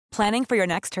Planning for your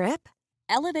next trip?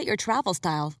 Elevate your travel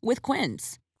style with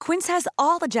Quince. Quince has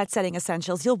all the jet-setting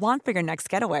essentials you'll want for your next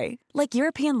getaway, like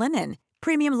European linen,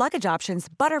 premium luggage options,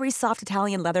 buttery soft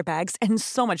Italian leather bags, and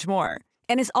so much more.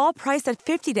 And is all priced at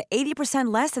 50 to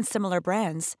 80% less than similar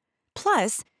brands.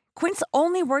 Plus, Quince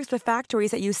only works with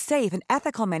factories that use safe and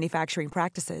ethical manufacturing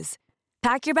practices.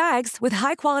 Pack your bags with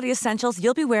high-quality essentials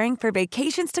you'll be wearing for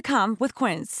vacations to come with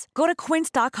Quince. Go to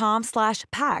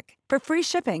quince.com/pack for free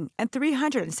shipping and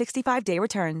 365-day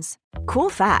returns. Cool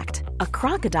fact, a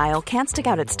crocodile can't stick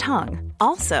out its tongue.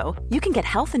 Also, you can get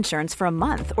health insurance for a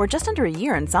month or just under a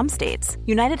year in some states.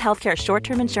 United Healthcare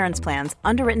short-term insurance plans,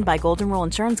 underwritten by Golden Rule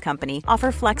Insurance Company,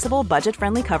 offer flexible,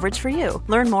 budget-friendly coverage for you.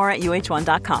 Learn more at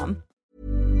uh1.com.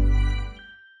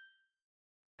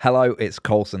 Hello, it's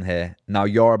Colson here. Now,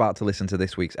 you're about to listen to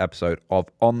this week's episode of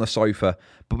On the Sofa,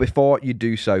 but before you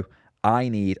do so, I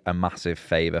need a massive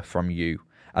favour from you.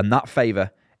 And that favour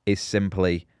is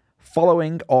simply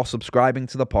following or subscribing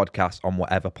to the podcast on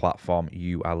whatever platform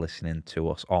you are listening to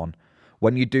us on.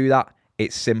 When you do that,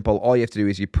 it's simple. All you have to do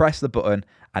is you press the button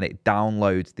and it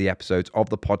downloads the episodes of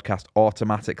the podcast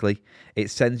automatically. It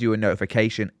sends you a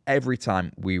notification every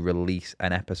time we release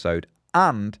an episode,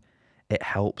 and it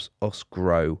helps us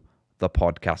grow the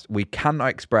podcast. We cannot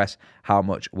express how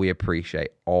much we appreciate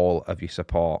all of your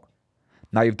support.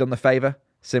 Now you've done the favour,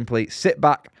 simply sit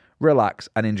back, relax,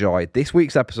 and enjoy this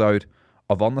week's episode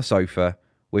of On the Sofa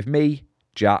with me,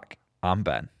 Jack, and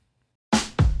Ben.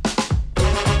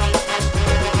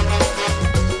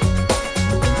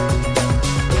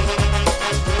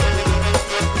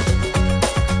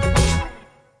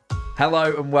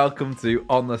 Hello and welcome to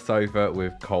On the Sofa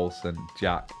with Colson,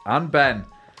 Jack, and Ben.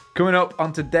 Coming up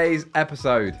on today's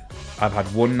episode, I've had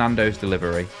one Nando's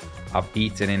delivery. I've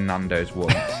eaten in Nando's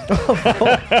once.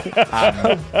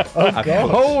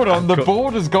 Hold on, the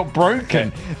border's got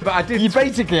broken. But I did. You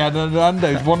basically had a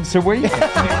Nando's once a week.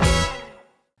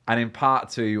 And in part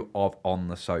 2 of On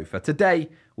the Sofa,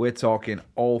 today we're talking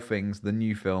all things the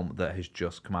new film that has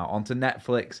just come out onto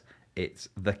Netflix. It's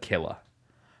The Killer.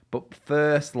 But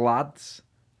first, lads,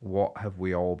 what have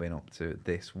we all been up to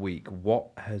this week?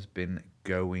 What has been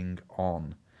going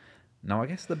on? Now, I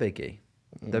guess the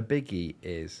biggie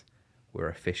is we're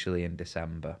officially in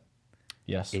December.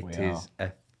 Yes, It is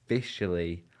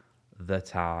officially the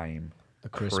time. The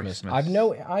Christmas.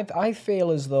 I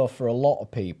feel as though for a lot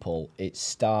of people it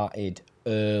started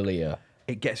earlier.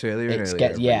 It gets earlier and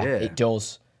earlier. Yeah, it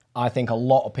does. I think a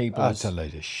lot of people... That's a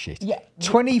load of shit. Yeah.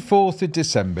 24th of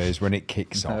December is when it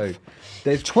kicks off.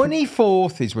 There's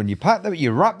 24th is when you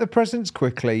you wrap the presents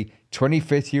quickly.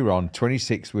 25th you're on.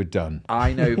 26th we're done.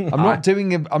 I know. I'm not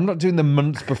doing the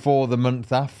month before the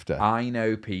month after. I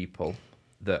know people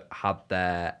that had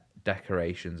their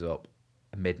decorations up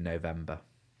mid-November.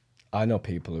 I know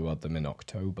people who had them in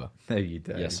October. No, you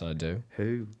don't. Yes, I do.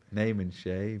 Who? Name and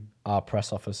shame. Our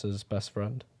press officer's best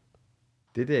friend.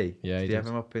 Did he? Yeah, did he have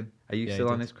him up in? Are you still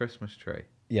on his Christmas tree?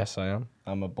 Yes, I am.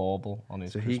 I'm a bauble on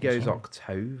his. So Christmas he goes tree.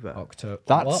 October.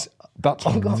 That's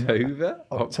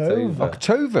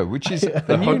October, which is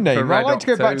a new name. I like to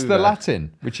go back to the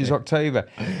Latin, which is October.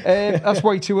 That's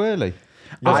way too early.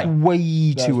 That's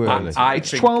way too early.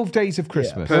 It's 12 days of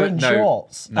Christmas. We're in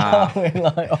shorts. Nah.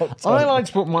 I like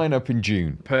to put mine up in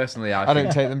June. Personally, I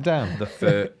don't take them down. The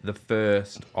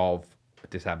 1st of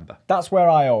December. That's where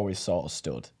I always sort of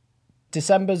stood.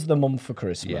 December's the month for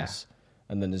Christmas.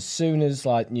 And then as soon as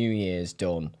like New Year's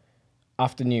done,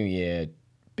 after New Year,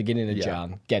 beginning of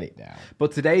Jan, get it down.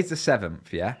 But today's the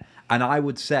 7th, yeah? And I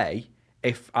would say,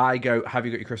 if I go, have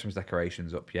you got your Christmas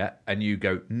decorations up yet? And you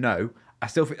go, no, I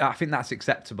think that's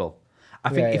acceptable. I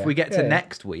think if we get to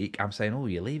next week, I'm saying, oh,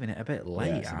 you're leaving it a bit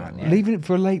late, aren't you? Leaving it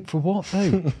for late for what,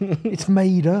 though? It's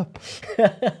made up.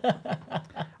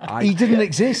 He didn't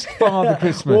exist, Father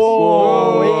Christmas.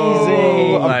 Whoa,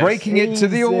 easy. I'm breaking it to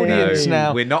the audience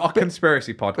now. We're not a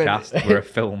conspiracy podcast. We're a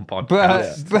film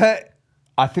podcast. But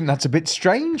I think that's a bit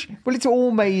strange. Well, it's all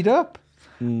made up.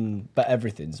 But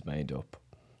everything's made up.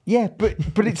 Yeah, but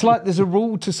it's like there's a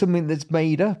rule to something that's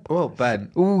made up. Well,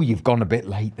 Ben. Oh, you've gone a bit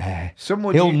late there.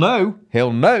 He'll know.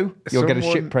 You'll get a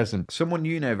shit present. Someone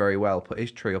you know very well put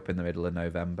his tree up in the middle of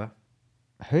November.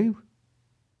 Who?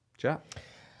 Jack.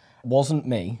 Wasn't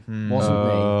me,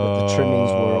 but the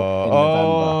trimmings were up in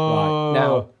November. Right.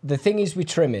 Now, the thing is with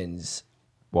trimmings...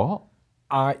 What?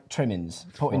 Trimmings.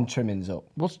 Putting trimmings up.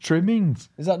 What's trimmings?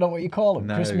 Is that not what you call them?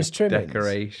 No, Christmas trimmings?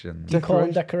 Decorations. You call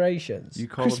them decorations? You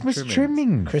call Christmas them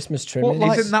trimmings. Christmas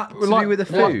trimmings. Isn't that to do with the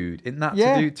food? Isn't that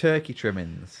to do turkey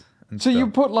trimmings? So you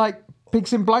put like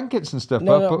Pigs in blankets and stuff.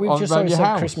 No, we've just always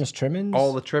said Christmas trimmings.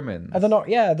 All the trimmings. Are they not?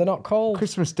 Yeah, they're not called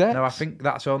Christmas decks. No, I think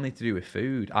that's only to do with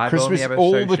food. Christmas,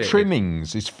 all the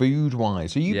trimmings is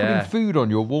food-wise. Are you putting food on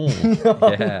your wall?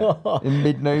 In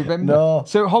mid-November? No.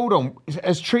 So hold on.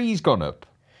 Has trees gone up?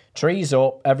 Trees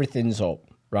up, everything's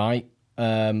up, right?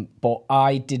 But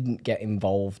I didn't get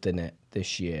involved in it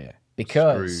this year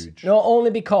because not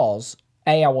only because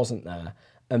A, I wasn't there,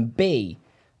 and B,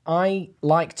 I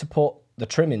like to put the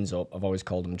trimmings up. I've always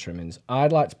called them trimmings.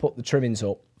 I'd like to put the trimmings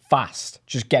up fast.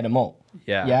 Just get them up.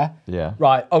 Yeah.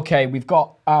 Right. Okay. We've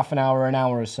got half an hour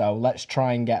or so. Let's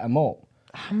try and get them up.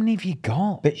 How many have you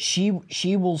got? But she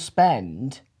will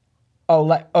spend.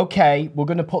 Okay. We're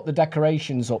going to put the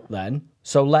decorations up then.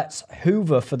 So let's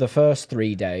hoover for the first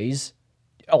 3 days,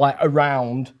 like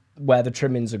around where the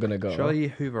trimmings are going to go. Surely you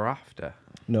hoover after.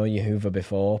 No, you hoover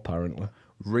before. Apparently.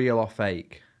 Real or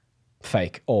fake?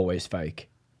 Fake. Always fake.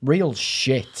 Real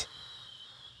shit.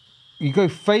 You go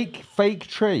fake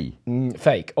tree.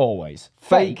 Fake, always.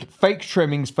 Fake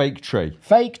trimmings, fake tree.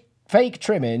 Fake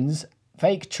trimmings,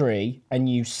 fake tree, and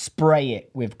you spray it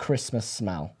with Christmas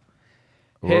smell.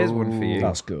 Here's one for you.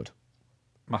 That's good.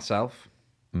 Myself,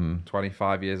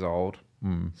 25 years old,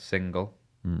 single,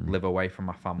 live away from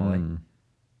my family.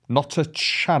 Not a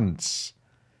chance.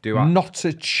 Not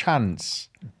a chance.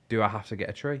 Do I have to get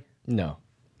a tree? No.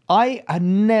 I had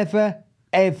never,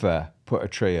 ever put a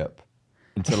tree up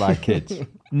until I had kids.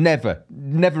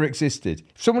 Never existed.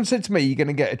 If someone said to me, you're going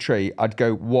to get a tree, I'd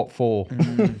go, what for?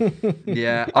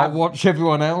 Yeah. I'll watch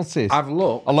everyone else's. I've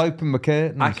looked. I'll open my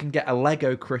curtains. I can get a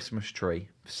Lego Christmas tree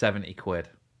for 70 quid.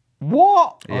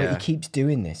 What? Yeah. Oh, he keeps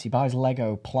doing this. He buys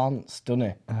Lego plants, doesn't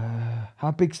he?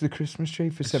 How big's the Christmas tree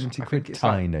for 70 quid?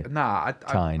 Tiny.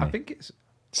 Tiny. I think it's...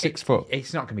 6 foot.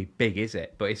 It's not going to be big, is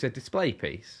it? But it's a display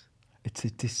piece. It's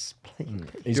a display.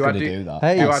 He's going to do that.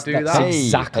 Hey, do I do that's that?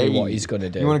 exactly what he's going to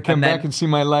do. You want to come back and see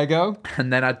my Lego?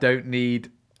 And then I don't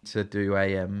need to do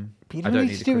a... But you don't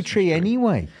need to do a tree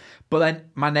anyway. But then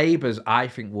my neighbours, I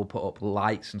think, will put up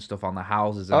lights and stuff on the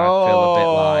houses, and I feel a bit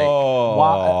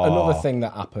like... Another thing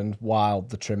that happened while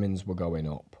the trimmings were going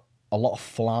up, a lot of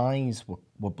flies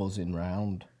were buzzing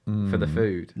round. For the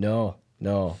food? No,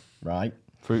 right?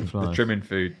 Fruit flies. The trimming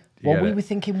food. Well, we were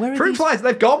thinking, where are fruit these... flies?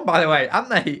 They've gone, by the way,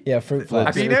 haven't they? Yeah, fruit flies.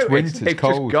 Have you noticed? They've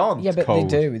just gone. Yeah, but cold.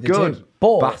 they do. Good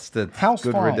But bastards. House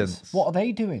Good flies, riddance. what are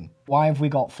they doing? Why have we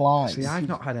got flies? See, I've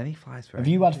not had any flies for Have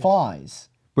you had flies?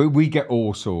 But we get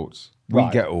all sorts. We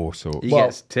get all sorts. You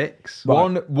get ticks.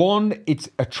 One, it's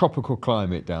a tropical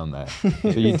climate down there. So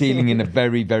you're dealing in a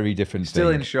very, very different Still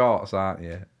thing. in shorts, aren't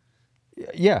you?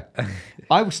 Yeah.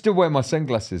 I will still wear my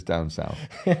sunglasses down south.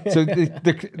 So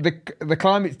the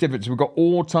climate's different. So we've got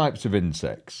all types of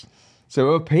insects.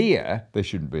 So up here, they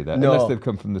shouldn't be there unless they've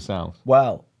come from the south.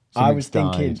 Well, I was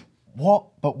Something's thinking, died.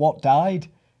 what? But what died?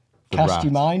 Cast rat.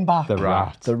 your mind back. The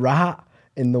rat. The rat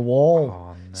in the wall.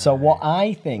 Oh, no. So what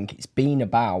I think it's been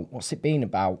about, what's it been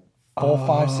about? 4,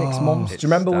 5, 6 months. Do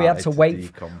you remember we had to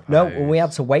wait? We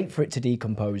had to wait for it to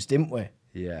decompose, didn't we?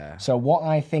 Yeah. So what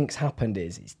I think's happened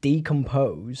is it's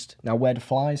decomposed. Now where do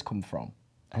flies come from?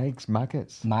 Eggs,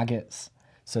 maggots. Maggots.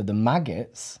 So the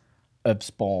maggots have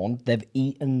spawned. They've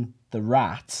eaten the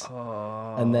rat,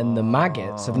 and then the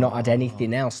maggots have not had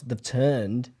anything else. They've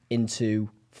turned into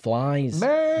flies.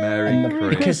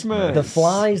 Merry Christmas. The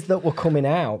flies that were coming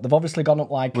out, they've obviously gone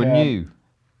up like... Were new.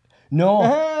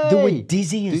 No, they were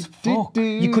dizzy as fuck.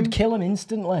 You could kill them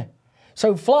instantly.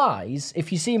 So flies,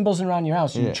 if you see them buzzing around your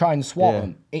house and you try and swat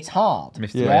them, it's hard.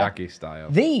 Mr. Miyagi style.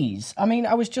 These, I mean,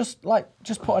 I was just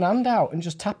put an hand out and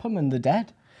just tap them and they're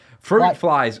dead. Fruit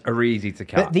flies are easy to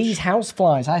catch. But these house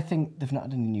flies, I think they've not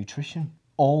had any nutrition.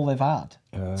 All they've had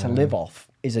to live off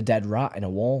is a dead rat in a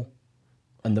wall.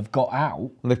 And they've got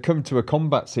out. And they've come to a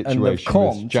combat situation and they've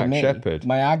come with Jack to me, Shepherd.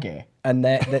 Miyagi, and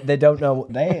they don't know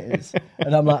what day it is.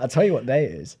 And I'm like, I'll tell you what day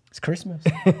it is. It's Christmas.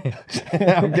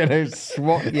 I'm going to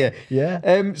swat you.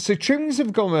 Yeah. So trims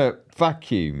have gone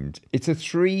vacuumed. It's a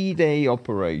 3-day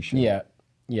operation.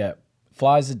 Yeah.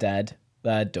 Flies are dead.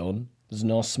 They're done. There's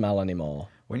no smell anymore.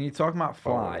 When you're talking about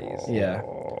flies,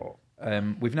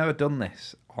 we've never done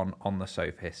this on the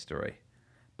sofa history,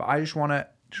 but I just want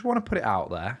to put it out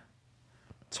there.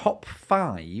 Top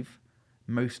 5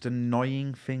 most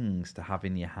annoying things to have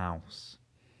in your house.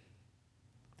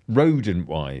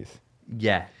 Rodent-wise.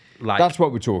 Yeah. Like, that's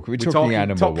what we're talking. We're talking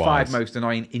animal-wise. Top 5 most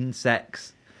annoying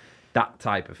insects, that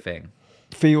type of thing.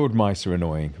 Field mice are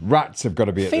annoying. Rats have got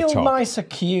to be at the top. Field mice are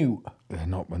cute. They're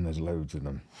not when there's loads of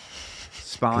them.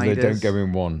 Spiders. They don't go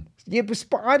in one. Yeah, but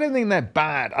I don't think they're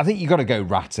bad. I think you've got to go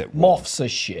rat at one. Moths are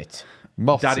shit.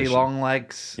 Daddy long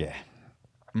legs. Yeah.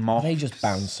 Moths. They just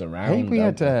bounce around. I think we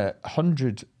had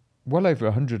 100 well over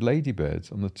 100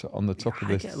 ladybirds on the top of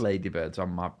I this. get ladybirds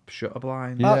on my shutter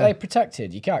blind. Aren't they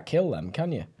protected? You can't kill them,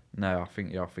 can you? No, I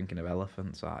think you're thinking of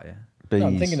elephants, aren't you? Bees, No,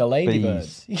 I'm thinking of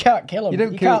ladybirds. bees. You can't kill them. You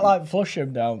don't You kill- can't like flush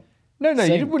them down. No, you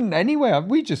Sink. wouldn't anyway.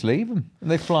 We just leave them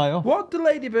and they fly off. What do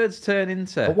ladybirds turn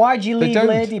into? But why do you They leave don't.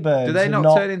 ladybirds? Do they and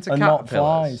not turn into and not caterpillars?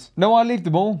 flies? No, I leave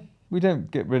them all. We don't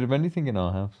get rid of anything in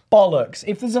our house. Bollocks!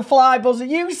 If there's a fly buzzing,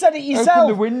 you said it yourself.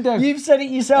 the window. You've said it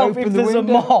yourself. Open If the there's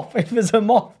window. if there's a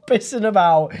moth pissing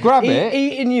about, Grab it.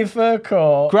 eating your fur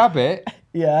coat. Grab it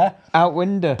Yeah. out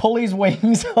window. Pull his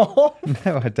wings off.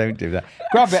 No, I don't do that.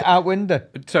 Grab it out window.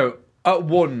 So at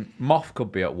one, moth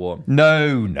could be at one.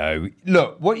 No.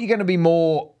 Look, what are you going to be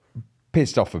more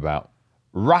pissed off about?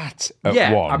 Rat at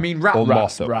Yeah, one. I mean, rat- or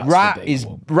rat's- moth at rat's rat the big is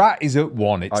one. rat is at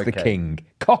one. It's the Okay. king.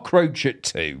 Cockroach at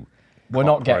two. We're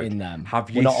not Cockroach. getting them. Have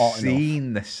We're you not hot enough.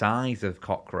 seen the size of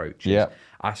cockroaches? Yeah.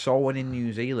 I saw one in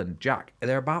New Zealand. Jack,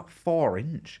 they're about 4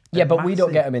 inch. Yeah, They're but we don't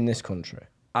massive. get them in this country.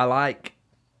 I like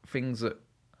things that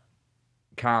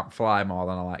can't fly more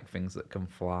than I like things that can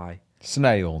fly.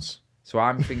 Snails. So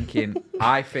I'm thinking,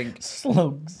 I think,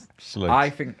 Slugs. Slugs. I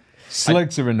think,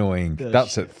 Slugs are annoying.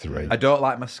 That's at 3. I don't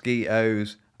like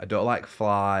mosquitoes. I don't like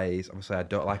flies. Obviously, I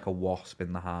don't like a wasp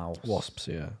in the house. Wasps,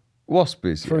 yeah. Wasp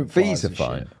is Fruit bees flies are are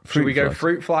fine. shit. Should we go flies.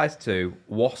 fruit flies 2,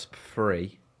 wasp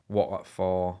 3, what at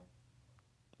 4?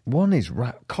 One is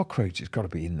rat. Cockroach has got to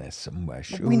be in there somewhere.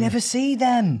 Sure. We never see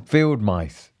them. Field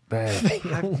mice. There.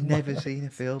 I've never seen a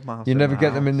field mouse. You in never my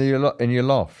get them house. in your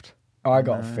loft. I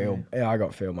got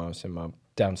a field mouse in my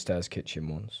downstairs kitchen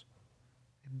once.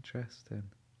 Interesting.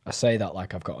 I say that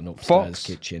like I've got an upstairs Fox.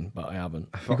 kitchen, but I haven't.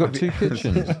 You've got 2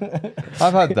 kitchens.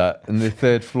 I've had that in the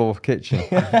 3rd floor kitchen.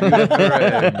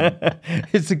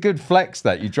 It's a good flex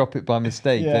that you drop it by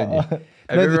mistake, Yeah. don't you? Have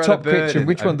No, you the ever had top a bird kitchen. in-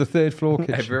 Which one? have- The 3rd floor Have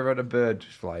you kitchen. ever had a bird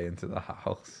just fly into the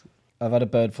house? I've had a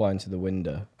bird fly into the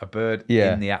window. A bird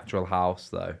Yeah. in the actual house,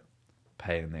 though.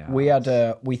 Pain in the ass. We had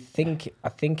I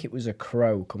think it was a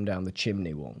crow come down the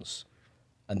chimney once,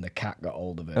 and the cat got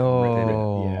hold of it.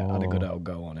 Oh. Yeah, had a good old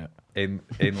go on it. in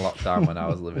lockdown when I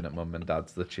was living at mum and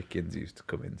dad's. The chickens used to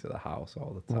come into the house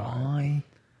all the time. Why?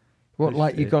 What,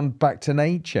 like you've gone back to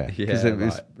nature? Because Yeah, it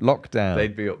was like, lockdown.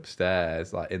 They'd be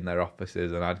upstairs, like in their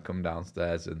offices, and I'd come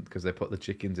downstairs, and because they put the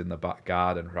chickens in the back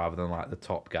garden rather than like the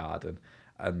top garden,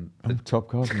 and the, Top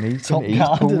garden. He's Top pulled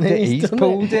garden, it. he's He's done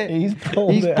pulled it. it. He's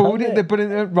pulled He's it, pulled hasn't it. They put it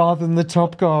in rather than the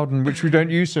top garden, which we don't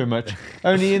use so much.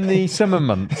 Only in the summer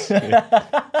months. and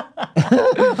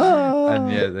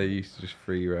yeah, they used to just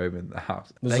free roam in the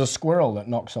house. There's a squirrel that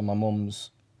knocks on my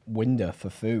mum's window for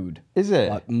food. Is it?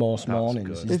 Like most mornings,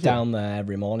 good. he's Is it? down there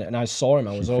every morning, and I saw him.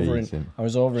 I was over in feeds him.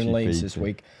 Leeds feeds this him.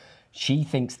 week. She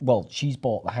thinks, well, she's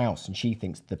bought the house, and she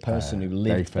thinks the person who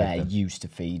lived fed there them. used to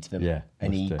feed them. Yeah,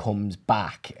 and he must do. comes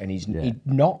back, and he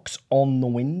knocks on the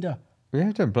window.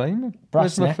 Yeah, don't blame him. Brass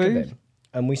Where's my neck of food? him.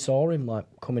 And we saw him like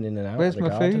coming in and out. Where's of the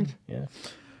my garden. food? Yeah.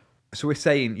 So we're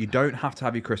saying you don't have to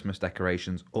have your Christmas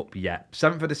decorations up yet.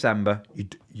 7th of December,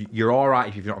 you're all right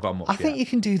if you've not got them up I think yet. you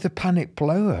can do the panic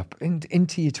blow up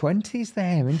into your 20s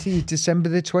there, into your December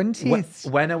the 20th.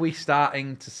 When are we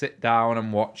starting to sit down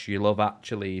and watch your Love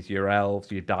Actuallys, your Elves,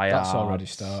 your Die That's Hards? already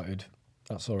started.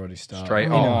 Straight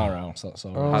in on. our house, that's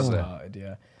already Has it? started,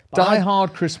 yeah. But Die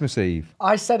Hard Christmas Eve.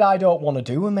 I said I don't want to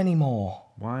do them anymore.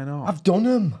 Why not? I've done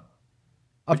them.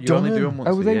 I've you done only do them. them once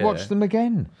Oh, a they year. watch them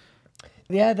again.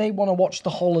 Yeah, they want to watch The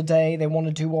Holiday. They want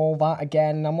to do all that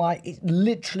again. And I'm like, it's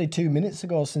literally 2 minutes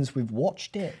ago since we've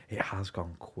watched it. It has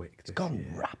gone quick. It's gone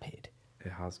rapid.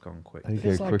 It has gone quick. They go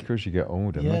Feels like- quicker as you get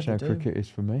older. Yeah, Imagine how they quick do. it is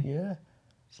for me. Yeah.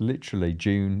 It's literally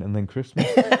June and then Christmas.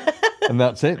 And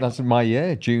that's it. That's my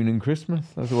year, June and Christmas.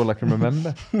 That's all I can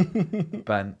remember.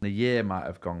 Ben, the year might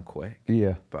have gone quick,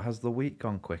 Yeah. but has the week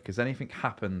gone quick? Has anything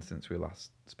happened since we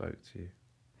last spoke to you?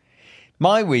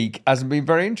 My week hasn't been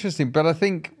very interesting, but I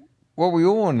think what we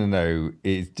all want to know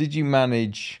is, did you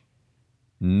manage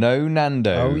no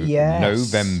Nando Oh, yes.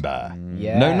 November?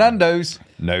 Yeah. No Nando's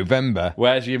November.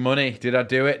 Where's your money? Did I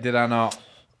do it? Did I not?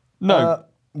 No.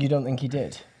 You don't think he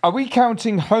did? Are we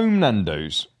counting home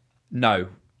Nando's? No.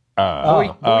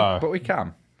 Uh, But we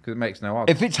can, because it makes no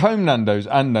odds. If it's home Nando's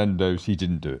and Nando's, he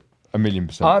didn't do it.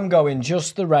 1,000,000%. I'm going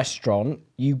just the restaurant.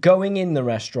 You going in the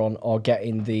restaurant or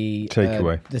getting the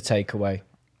Takeaway. The takeaway.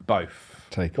 Both.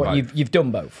 Take What it. you've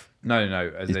done both. No.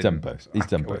 As He's in, done both. He's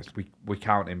done both. We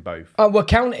count in both. Oh, we're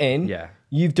counting. Yeah.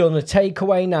 You've done a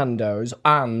takeaway Nando's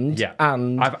and Yeah.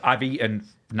 and I've eaten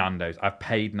Nando's. I've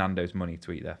paid Nando's money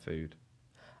to eat their food.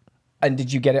 and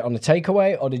did you get it on a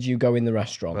takeaway or did you go in the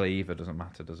restaurant? Well, either doesn't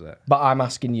matter, does it? But I'm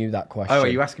asking you that question. Oh, are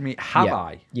you asking me, have yeah.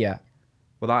 I? Yeah.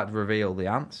 Well, that'd reveal the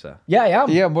answer. Yeah, I am.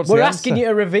 Yeah, what's We're the asking answer? you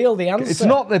to reveal the answer. It's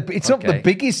not the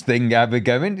biggest thing ever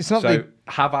going. It's not So,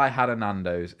 have I had a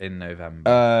Nando's in November?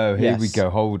 Oh, here we Yes. go.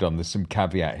 Hold on. There's some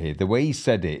caveat here. The way he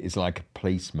said it is like a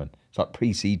policeman. It's like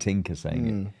P.C. Tinker saying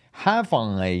it. Have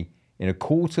I, in a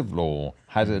court of law,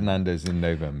 had a Nando's in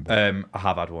November? I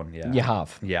have had one, yeah. You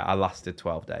have. Yeah, I lasted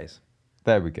 12 days.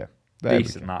 There we go. There we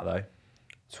Decent go. that, though.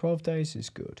 12 days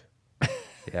is good.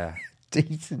 Yeah.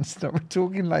 Decent stuff. We're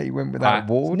talking like you went without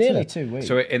water. Nearly 2 weeks.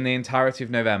 So in the entirety of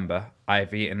November,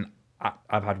 I've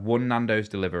had one Nando's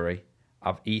delivery.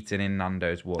 I've eaten in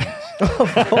Nando's once.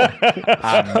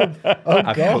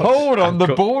 Hold on,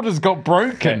 the border's got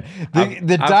broken.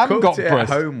 The I've dam cooked got it at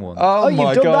burst. home once. Oh, you've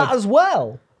my done God. that as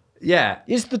well. Yeah.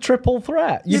 It's the triple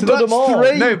threat. You've So done that's them all.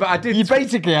 3. No, but I did You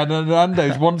basically had a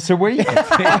Nando's once a week.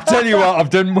 I tell you what, I've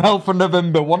done well for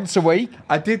November once a week.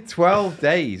 I did 12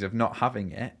 days of not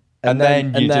having it. And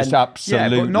then you just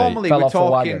absolutely. Yeah, but normally Fell we're off the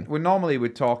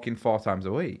wagon. talking 4 times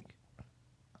a week.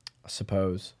 I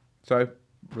suppose. So,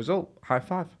 result, high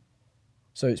five.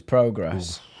 So it's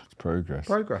progress. It's progress.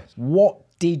 Progress. What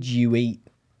did you eat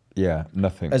Yeah,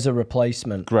 nothing. as a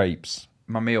replacement? Grapes.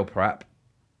 My meal prep,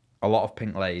 a lot of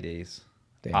pink ladies,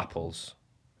 The apples,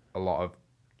 a lot of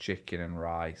chicken and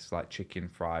rice, like chicken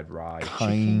fried rice.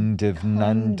 Kind of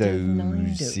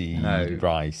Nando's-y No.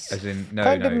 rice. As in, no,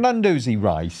 kind no. of Nando's-y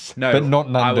rice, No, but not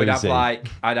Nando's-y. I would have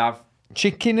I'd have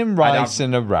chicken and I'd rice have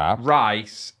in a wrap.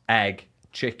 rice, egg,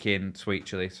 chicken, sweet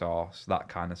chili sauce, that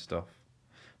kind of stuff.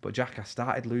 But Jack, I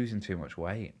started losing too much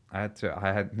weight. I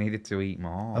needed to eat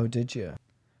more. Oh, did you?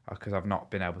 Because I've not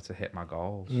been able to hit my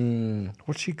goals.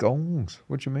 What's your goals?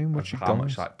 What do you mean? What's your How goals?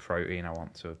 much like protein I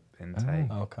want to intake.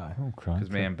 Okay. Oh, Because crikey.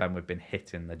 me and Ben, we've been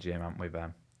hitting the gym, haven't we,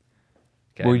 Ben?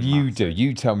 Well, Getting you massive. do.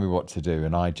 You tell me what to do,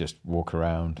 and I just walk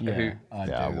around. Yeah,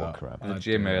 I walk around. The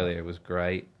gym earlier was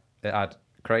great. It had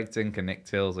Craig Tinker, Nick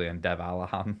Tilsley, and Dev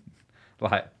Allahan.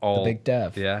 Like all big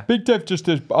Dev? Yeah. Big Dev just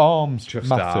does arms. Just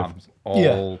massive. arms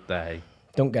all day.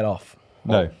 Don't get off.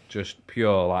 No, Just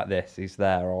pure like this. He's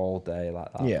there all day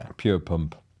like that. Yeah. pure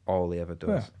pump. All he ever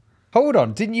does. Hold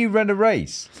on, didn't you run a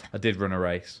race? I did run a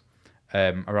race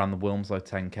around the Wilmslow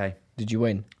 10K. Did you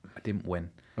win? I didn't win.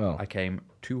 Oh. I came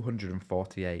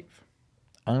 248th.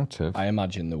 Out of I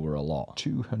imagine there were a lot.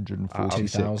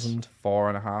 246. 2,000.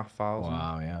 4,500.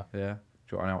 Wow, yeah. Yeah. Do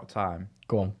you want to know what time?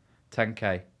 Go on.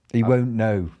 10K. He won't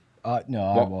know. No,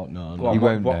 I won't. No, no. What, He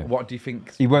won't know. what do you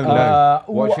think? He won't know.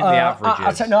 What do you think the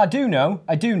average is? No, I do know.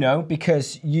 I do know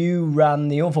because you ran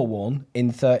the other one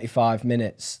in 35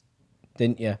 minutes,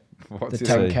 didn't you? What's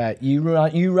The it 10K.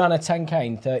 You ran a 10K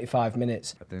in 35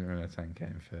 minutes. I didn't run a 10K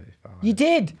in 35. You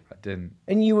did, I didn't.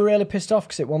 and you were really pissed off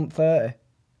because it wasn't 30.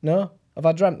 No, have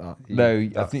I dreamt that? No, I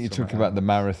That's think you're talking something about the else.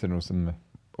 marathon or something.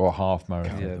 Or half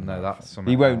marathon. Yeah, no, that's something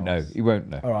He won't know. else. He won't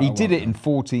know. All right, he I did won't it in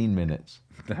 14 minutes.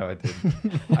 No, I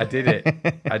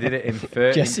didn't. I did it in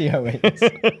 30. Jesse Owens. I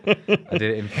did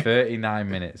it in 39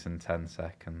 minutes and 10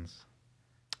 seconds.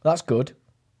 That's good.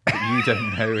 But you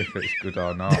don't know if it's good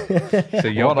or not. So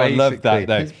you're What I love that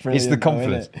though. It's It's, brilliant the though,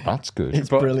 confidence. isn't it? That's good. It's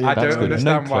But brilliant. I That's don't good.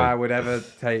 understand No why I clue. would ever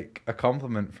take a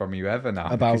compliment from you ever now.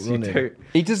 About because you running. don't-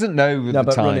 He doesn't know the No,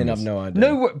 but times. running, I've no idea.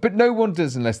 No, but no one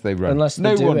does unless they run. Unless they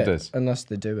no do one it. does. Unless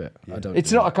they do it. I don't.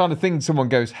 It's do not it. a kind of thing someone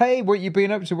goes, hey, what you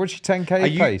been up to? What's your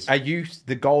 10K pace?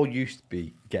 The goal used to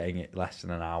be getting it less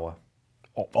than an hour.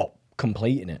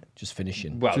 Completing it, just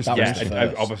finishing. Well, That yeah, was the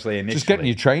first. obviously initially. Just getting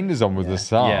your trainers on with the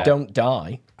start. Yeah. Don't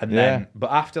die. And Yeah. then,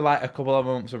 but after like a couple of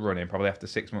months of running, probably after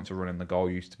 6 months of running, the goal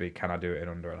used to be, can I do it in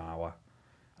under an hour?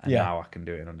 And Yeah. now I can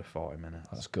do it in under 40 minutes.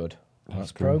 That's good.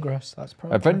 That's progress. That's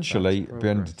progress. Eventually, it'll be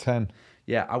under 10.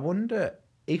 Yeah, I wonder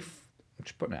if, I'm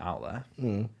just putting it out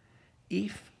there,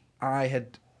 if I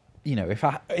had, if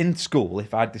I, in school,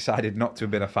 if I'd decided not to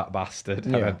have been a fat bastard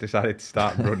and Yeah. I'd decided to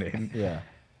start running, Yeah.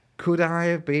 could I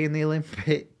have been in the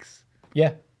Olympics?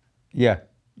 Yeah. Yeah.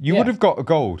 You Yeah. would have got a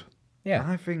gold.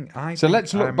 Yeah. So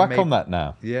let's look back on that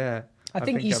now. Yeah. I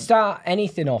think you I'm- start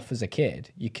anything off as a kid,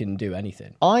 you can do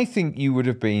anything. I think you would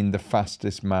have been the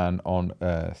fastest man on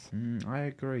earth. I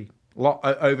agree.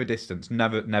 Over distance,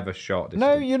 never short distance.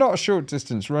 No, you're not a short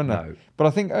distance runner. No. But I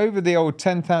think over the old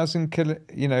 10,000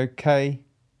 K,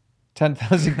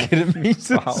 10,000 kilometres.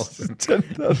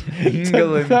 10,000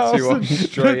 England to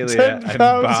Australia and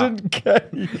 10,000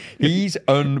 K. He's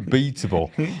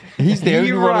unbeatable. He's the He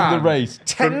only one in ran the race. from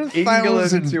 10,000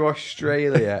 England to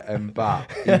Australia and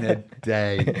back in a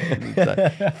day.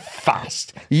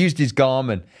 fast. He used his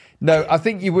Garmin. No, I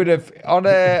think you would have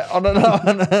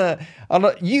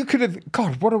you could have.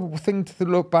 God, what a thing to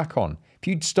look back on. If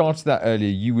you'd started that earlier,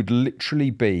 you would literally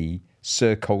be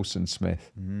Sir Colson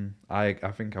Smith. I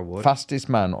think I would. Fastest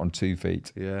man on 2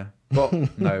 feet. Yeah. But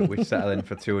no, we settle in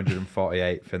for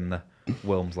 248th in the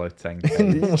Wilmslow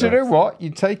 10K. Do you know what?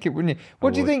 You'd take it, wouldn't you?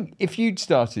 What do you would. think if you'd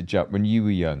started, Jack, when you were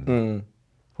young?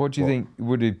 What do you think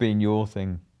would have been your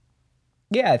thing?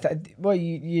 Yeah, well,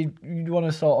 you'd want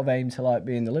to sort of aim to like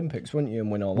be in the Olympics, wouldn't you,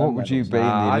 and win all that. What would you be in the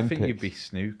I Olympics? think you'd be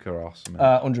snooker or something.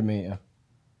 100 metre.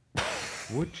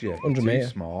 Would you? 100 Too metre.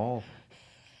 small.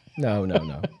 No.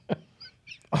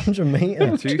 100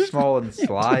 metre. Too small and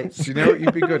slight. Do you know what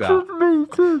you'd be good at?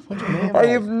 I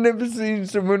have never seen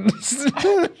someone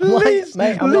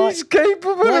Mate, I'm least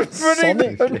capable like of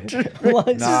running Sonic. 100.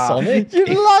 Like Nah. Sonic. You're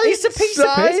like It's a piece of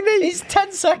piss. tiny. It's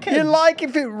 10 seconds. You're like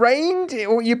if it rained, it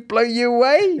will you blow you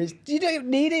away. You don't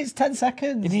need it. It's 10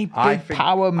 seconds. You need I big think-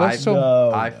 power muscle.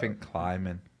 No. I think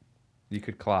climbing. You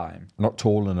could climb. Not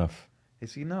tall enough.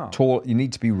 Is he not? Tall. You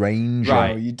need to be range.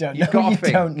 Right. No, you don't. You've No, got to you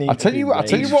think. don't need. I'll tell to you be what- I'll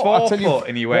tell you raised. what- 4 I'll tell you- foot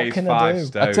and he weighs can I 5 do?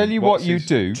 stone. I tell you what What's you his-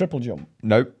 do. Triple jump.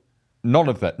 Nope. None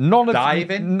of that. None of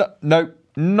Diving? No.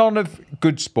 None of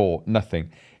good sport.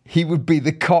 Nothing. He would be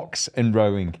the Cox in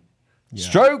rowing.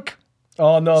 Stroke.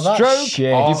 Oh no, that's Stroke.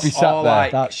 shit. Oh, You'd be sat or there.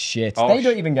 like- That's shit. Oh, They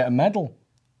don't even get a medal.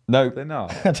 No. They're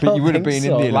not. But you would have been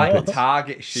in the Like Olympics. a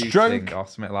target shooting Stroke. or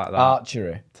something like that.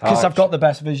 Archery. Because I've got the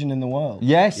best vision in the world.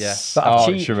 Yes. Yes. But I've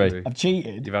Archery. cheated. I've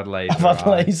cheated. You've had laser. I've had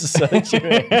eyes. laser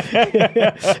surgery.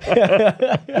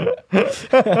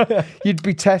 You'd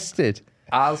be tested.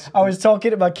 As I was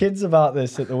talking to my kids about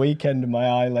this at the weekend of my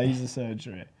eye laser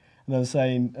surgery, and I was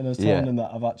telling them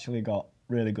that I've actually got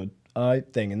really good eye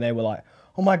thing, and they were like,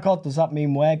 "Oh my god, does that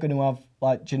mean we're going to have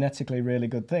like genetically really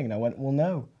good thing?" And I went, "Well,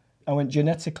 no. I went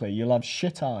genetically, you'll have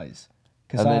shit eyes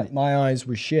because my eyes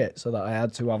were shit, so that I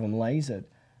had to have them lasered."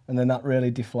 And then that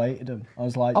really deflated them. I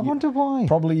was like, I wonder why.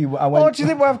 Probably you. I went, Oh, do you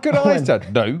think we'll have good I eyes, went,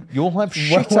 Dad? No, you'll have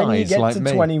shit when you eyes get like to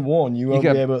me. 21, you won't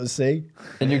get- be able to see.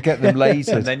 And you get them and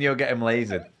lasered. then you'll get him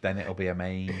lasered. Then it'll be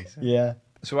amazing. Yeah.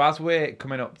 So as we're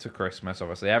coming up to Christmas,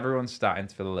 obviously everyone's starting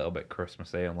to feel a little bit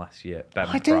Christmassy, unless you're Ben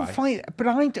I don't Price. find, but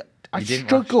I You didn't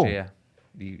struggle. last year.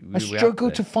 I struggle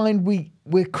to find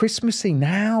we're Christmassy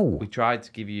now. We tried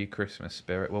to give you Christmas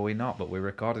spirit. Well, we're not, but we're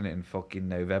recording it in fucking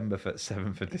November for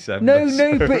 7th of December. No,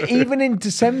 so- but even in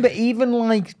December, even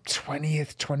like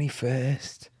 20th,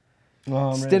 21st,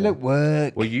 Oh, still really? at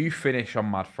work. Well, you finish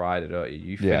on Mad Friday, don't you?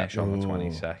 You Yeah. finish on the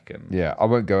 22nd. Yeah, I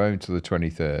won't go home till the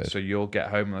 23rd. So you'll get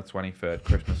home on the 23rd,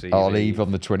 Christmas Eve. I'll leave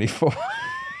on the 24th.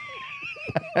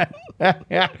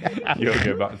 You'll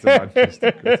go back to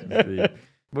Manchester Christmas Eve.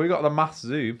 We got the mass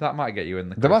Zoom. That might get you in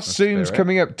the The mass Christmas Zoom's spirit.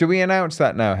 coming up. Do we announce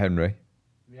that now, Henry?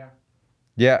 Yeah.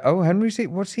 Yeah. Oh, Henry's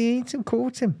what's he eating?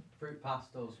 Caught him. Fruit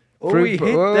pastels. Oh, we hit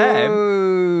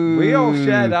them. We all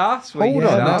shared our sweet. Hold Yeah,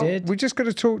 on, we now. did. We just got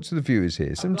to talk to the viewers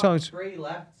here. Sometimes I've got 3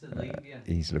 left to leave you.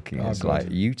 he's looking at us like,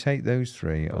 you take those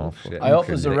 3 off. shit. I hope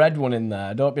there's a red one in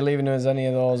there. Don't be leaving there's any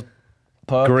of those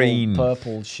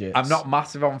purple shit. I'm not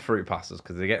massive on fruit pastas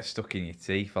because they get stuck in your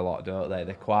teeth a lot, don't they?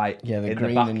 They're quite Yeah, they're in green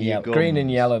the back and of your yellow. gums. Green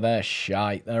and yellow, they're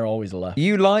shite. They're always left.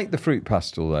 You like the fruit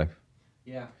pastel though.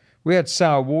 Yeah. We had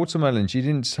sour watermelons. You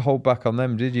didn't hold back on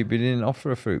them, did you? But you didn't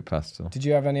offer a fruit pastel. Did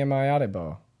you have any of my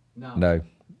Haribo? No. No.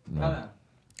 No.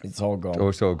 It's all gone. Oh,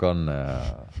 it's all gone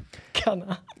now. Can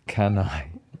I? Can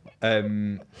I?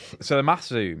 So the mass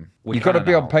Zoom. You've got to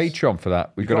be on Patreon for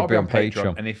that. We've got to be on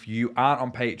Patreon. And if you aren't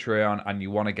on Patreon and you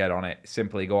want to get on it,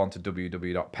 simply go on to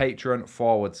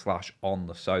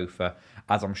www.patreon.com/onthesofa.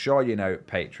 As I'm sure you know,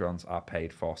 Patrons are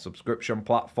paid for subscription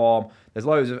platform. There's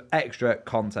loads of extra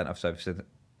content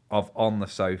of On the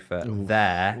Sofa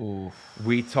there.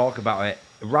 We talk about it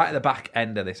right at the back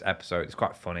end of this episode. It's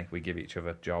quite funny. We give each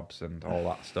other jobs and all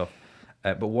that stuff.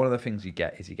 But one of the things you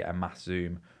get is you get a mass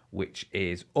Zoom, which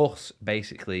is us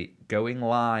basically going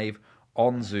live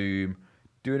on Zoom,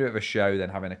 doing a bit of a show, then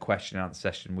having a question and answer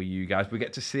session with you guys. We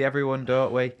get to see everyone,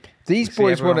 don't we? These We see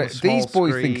boys everyone want on to. the These small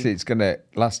boys think screen. it's going to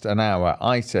last an hour.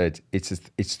 I said it's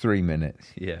 3 minutes,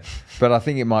 Yeah. but I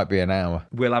think it might be an hour.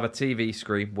 We'll have a TV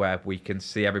screen where we can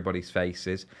see everybody's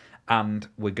faces, and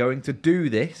we're going to do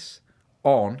this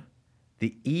on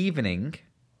the evening,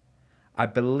 I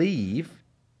believe,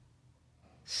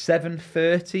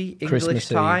 7:30 English Christmas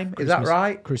time. Eve. Is that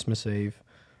right? Christmas Eve.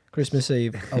 Christmas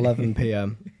Eve, 11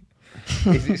 p.m.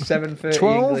 Is it 7:30?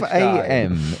 12 English time?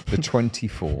 a.m. the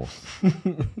 24th.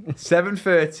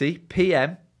 7:30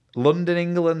 p.m. London,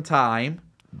 England time.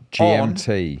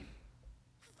 GMT. On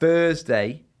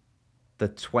Thursday, the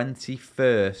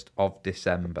 21st of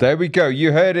December. There we go.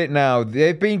 You heard it now.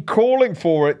 They've been calling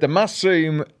for it. The mass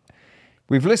Zoom.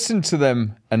 We've listened to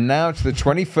them, and now to the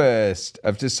 21st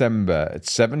of December at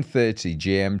 7:30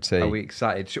 GMT. Are we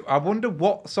excited? I wonder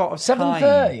what sort of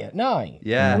 7:30 at night.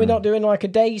 Yeah. We're not doing like a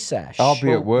day sesh. I'll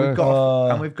be at work.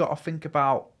 We've got to think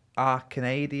about our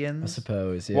Canadians. I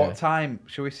suppose. Yeah. What time?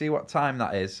 Shall we see what time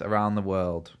that is around the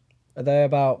world? Are they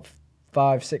about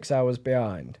 5-6 hours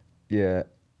behind Yeah.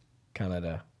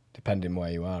 Canada? Depending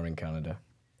where you are in Canada.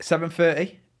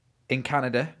 7:30 in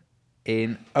Canada.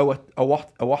 In Ottawa. Is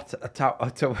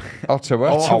 2:30.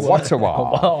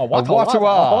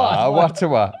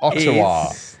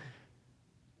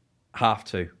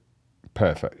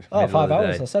 Perfect. Oh, Middle of 5 the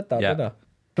hours. day. I said that, Yeah. didn't I?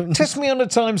 Test me on a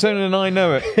time zone and I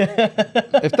know it.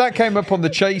 If that came up on the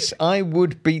chase, I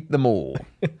would beat them all.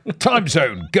 Time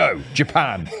zone, go.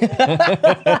 Japan.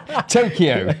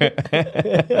 Tokyo.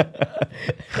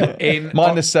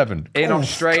 -7. In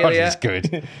Australia. God,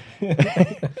 good.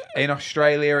 In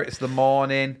Australia, it's the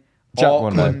morning. Jack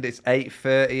won Auckland, then. it's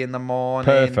 8:30 in the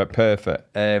morning. Perfect.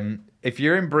 If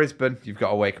you're in Brisbane, you've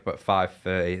got to wake up at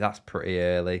 5:30. That's pretty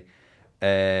early.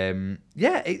 I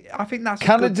think that's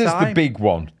Canada's a good time. the big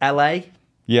one. LA,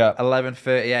 Yeah.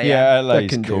 11:30 a.m. Yeah, They LA's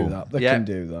can cool. do that. They Yeah. can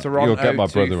do that. Toronto, You'll get my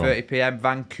brother on. 2:30 p.m.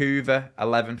 Vancouver,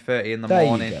 11:30 in the There you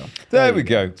morning. go. There we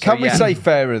go. Can we yeah. say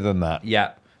fairer than that?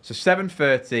 Yeah. So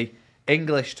 7:30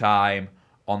 English time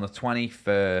on the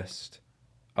 21st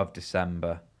of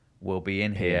December. We'll be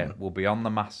in here. We'll be on the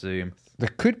mass Zoom.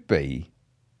 There could be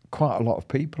quite a lot of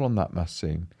people on that mass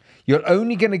Zoom. You're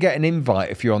only going to get an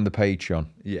invite if you're on the Patreon.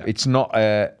 Yeah. It's not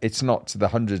to the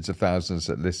hundreds of thousands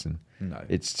that listen. No.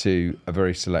 It's to a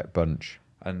very select bunch.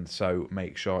 And so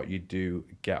make sure you do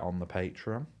get on the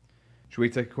Patreon. Should we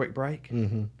take a quick break?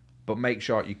 Mm-hmm. But make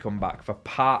sure you come back for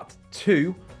part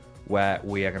 2, where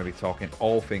we are going to be talking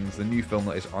all things the new film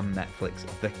that is on Netflix,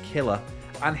 The Killer.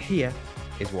 And here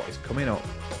is what is coming up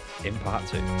in part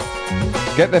 2.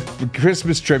 Get the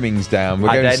Christmas trimmings down. We're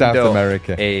going to South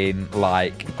America. In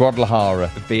like Guadalajara.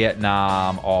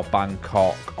 Vietnam or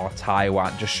Bangkok or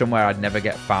Taiwan, just somewhere I'd never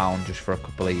get found just for a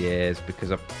couple of years because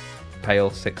a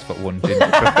pale 6'1" ginger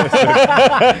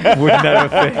person would never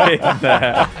fit in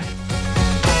there.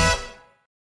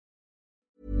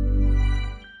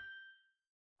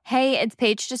 Hey, it's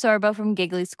Paige DeSorbo from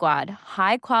Giggly Squad.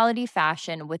 High quality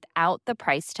fashion without the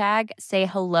price tag. Say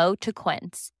hello to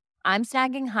Quince. I'm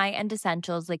snagging high-end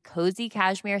essentials like cozy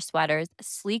cashmere sweaters,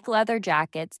 sleek leather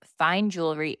jackets, fine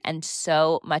jewelry, and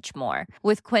so much more.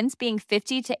 With Quince being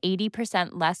 50 to 80%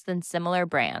 less than similar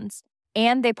brands.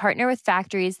 And they partner with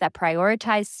factories that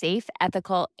prioritize safe,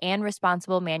 ethical, and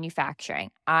responsible manufacturing.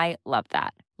 I love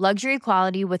that. Luxury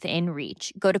quality within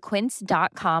reach. Go to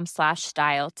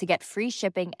quince.com/style to get free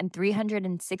shipping and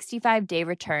 365-day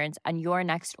returns on your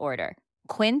next order.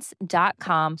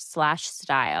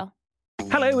 Quince.com/style.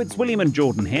 Hello, it's William and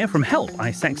Jordan here from Help, I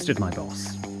Sexted My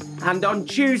Boss. And on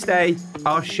Tuesday,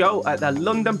 our show at the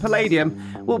London Palladium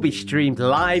will be streamed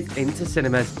live into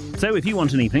cinemas. So if you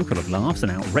want an evening full of laughs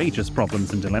and outrageous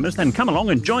problems and dilemmas, then come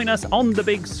along and join us on the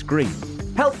big screen.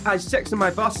 Help I Sexted My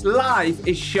Boss Live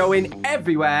is showing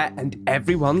everywhere and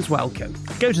everyone's welcome.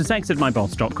 Go to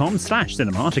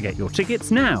sextedmyboss.com/cinema to get your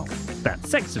tickets now. That's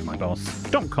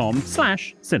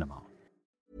sextedmyboss.com/cinema.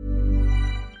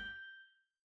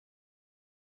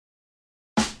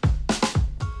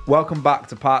 Welcome back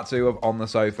to part 2 of On the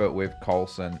Sofa with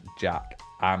Coulson, Jack,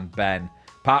 and Ben.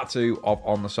 Part 2 of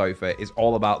On the Sofa is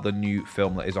all about the new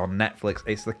film that is on Netflix.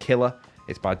 It's The Killer.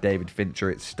 It's by David Fincher.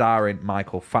 It's starring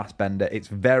Michael Fassbender. It's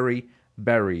very,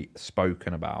 very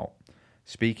spoken about.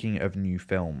 Speaking of new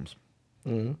films,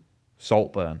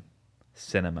 Saltburn,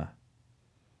 cinema,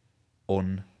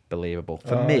 unbelievable.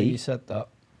 For me, you said that.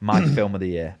 my film of the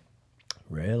year.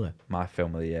 Really? My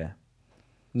film of the year.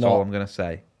 That's Not- all I'm going to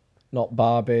say. Not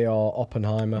Barbie or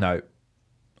Oppenheimer. No.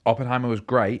 Oppenheimer was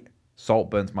great.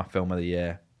 Saltburn's my film of the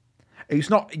year. It's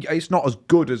not as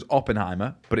good as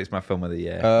Oppenheimer, but it's my film of the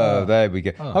year. Oh, there we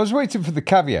go. I was waiting for the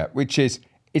caveat, which is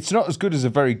it's not as good as a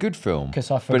very good film. Because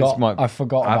I but it's forgot. I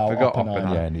forgot about Oppenheimer.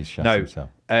 Oppenheimer. Yeah, and he's shot No, himself.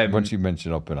 Once you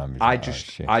mentioned Oppenheimer, he's I like, just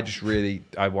oh, shit.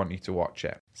 I want you to watch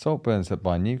it. Saltburn's up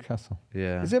by Newcastle.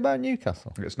 Yeah. Is it about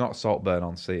Newcastle? It's not Saltburn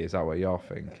on Sea. Is that what you're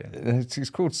thinking? It's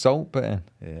called Saltburn.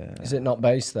 Yeah. Is it not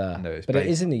based there? No, it's but it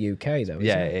based- is in the UK though. Isn't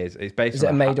Yeah, it it is. It's based. Is on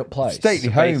it a made-up place? Stately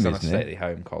It's home, based on a isn't stately it?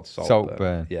 home called Saltburn.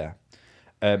 Saltburn. Yeah.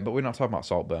 But we're not talking about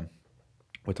Saltburn.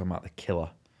 We're talking about The Killer.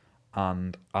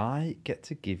 And I get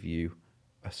to give you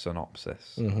a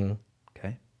synopsis. Mm-hmm.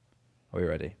 Okay? Are we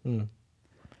ready?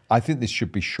 I think this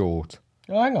should be short.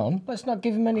 Oh, hang on. Let's not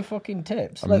give him any fucking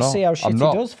tips. I'm Let's not- see how I'm shit he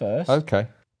not. does first. Okay.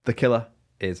 The Killer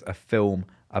is a film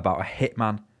about a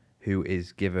hitman who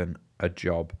is given a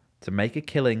job to make a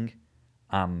killing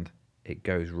and it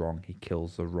goes wrong. He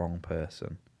kills the wrong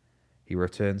person. He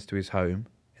returns to his home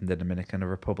in the Dominican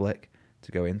Republic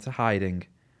to go into hiding.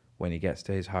 When he gets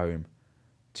to his home,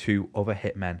 2 other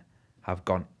hitmen have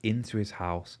gone into his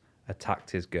house,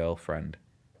 attacked his girlfriend.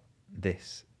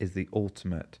 This is the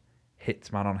ultimate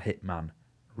hitman on hitman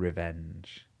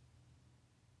revenge.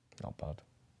 Not bad.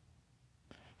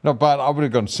 Not bad. I would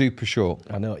have gone super short.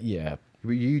 I know, yeah.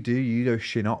 But you know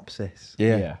synopsis.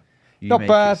 Yeah. You Not make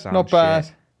it bad. sound Not bad.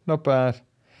 shit. Not bad.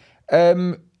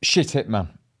 Shit hitman,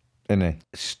 isn't he?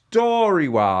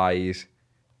 Story-wise,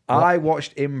 I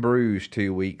watched In Bruges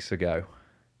 2 weeks ago,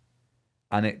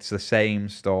 and it's the same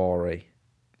story.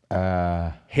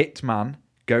 Hitman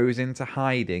goes into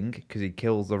hiding because he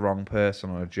kills the wrong person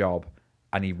on a job,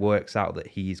 and he works out that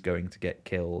he's going to get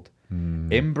killed.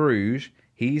 In Bruges,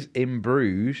 he's in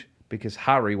Bruges because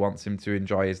Harry wants him to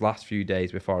enjoy his last few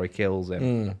days before he kills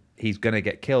him. He's going to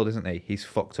get killed, isn't he? He's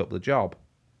fucked up the job.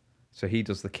 So he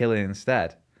does the killing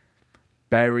instead.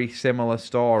 Very similar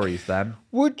stories then.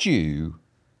 Would you,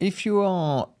 if you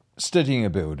are studying a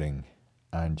building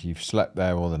and you've slept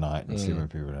there all the night and see when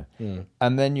people are there,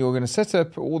 and then you're going to set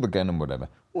up all the gun and whatever,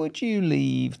 would you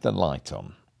leave the light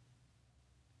on?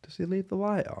 Does he leave the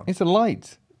light on? It's a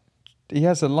light. He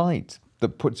has a light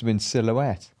that puts him in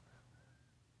silhouette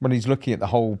when he's looking at the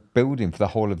whole building for the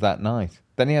whole of that night.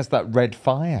 Then he has that red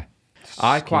fire.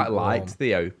 I quite liked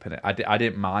the opening. I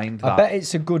didn't mind that. I bet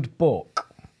it's a good book.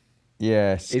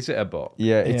 Yes. Is it a book?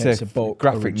 Yeah, it's a book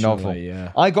graphic novel.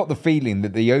 yeah. I got the feeling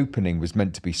that the opening was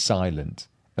meant to be silent.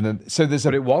 And then, so there's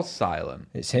But it was silent.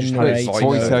 It's him Just narrating had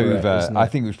voiceover. over it, isn't it? I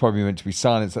think it was probably meant to be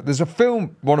silent. There's a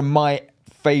film, one of my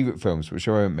favourite films, which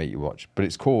I won't make you watch, but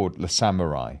it's called Le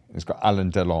Samurai. It's got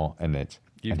Alain Delon in it.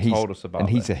 You've and he's- told us about And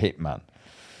he's this. a hitman.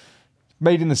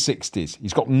 Made in the 60s.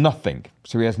 He's got nothing.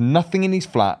 So he has nothing in his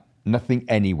flat, nothing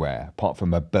anywhere, apart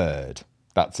from a bird.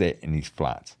 That's it in his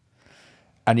flat.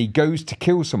 And he goes to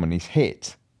kill someone, he's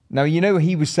hit. Now, you know,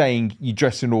 he was saying you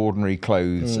dress in ordinary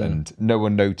clothes and no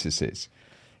one notices.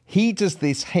 He does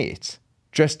this hit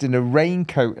dressed in a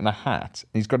raincoat and a hat.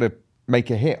 And he's got to make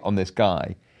a hit on this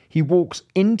guy. He walks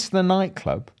into the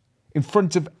nightclub in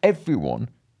front of everyone,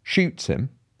 shoots him,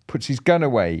 puts his gun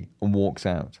away and walks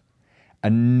out.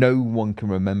 And no one can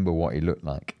remember what he looked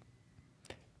like.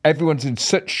 Everyone's in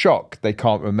such shock they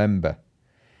can't remember.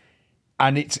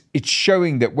 And it's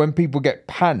showing that when people get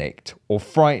panicked or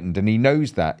frightened, and he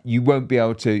knows that, you won't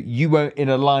in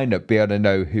a lineup be able to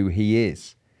know who he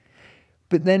is.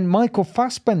 But then Michael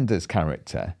Fassbender's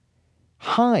character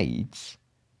hides,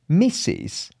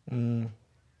 misses, and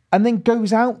then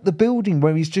goes out the building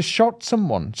where he's just shot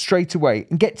someone straight away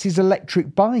and gets his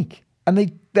electric bike.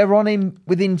 And they're on him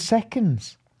within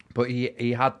seconds. But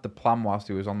he had the plan whilst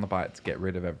he was on the bike to get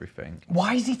rid of everything.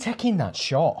 Why is he taking that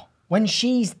shot? When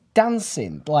she's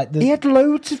dancing, like He had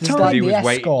loads of time. like He the was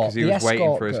waiting escort, because he the was waiting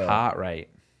escort for his girl. heart rate.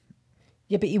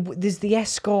 Yeah, but there's the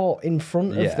escort in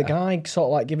front of the guy, sort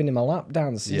of like giving him a lap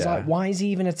dance. He's Yeah. like, why is he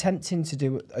even attempting to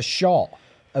do a shot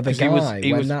of a guy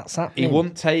when that's happening? He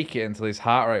wouldn't take it until his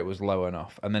heart rate was low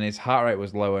enough. And then his heart rate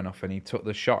was low enough and he took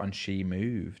the shot and she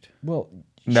moved. Well,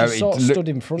 No, she sort of stood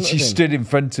in front of him. She stood in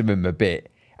front of him a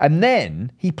bit. And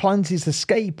then he plans his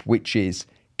escape, which is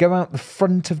go out the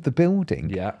front of the building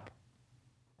Yeah.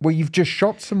 where you've just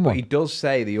shot But someone. he does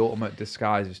say the ultimate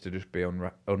disguise is to just be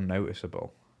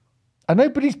unnoticeable. I know,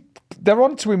 but they're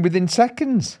onto him within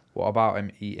seconds. What about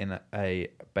him eating a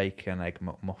bacon egg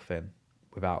McMuffin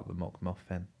without the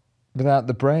McMuffin? Without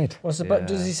the bread. But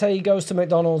does he say he goes to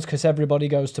McDonald's because everybody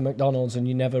goes to McDonald's and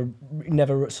you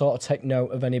never sort of take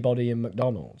note of anybody in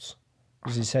McDonald's?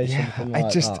 Does he say something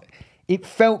like that? It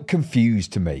felt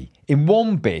confused to me. In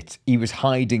one bit, he was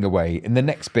hiding away. In the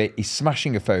next bit, he's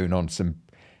smashing a phone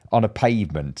on a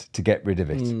pavement to get rid of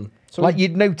it. So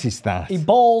you'd notice that. He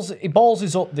balls up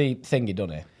the thingy,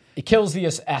 doesn't he? He kills the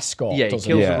escort. Yeah, he doesn't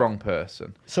kills the wrong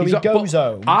person. So he goes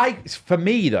home. For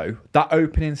me though, that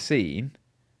opening scene,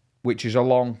 which is a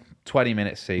long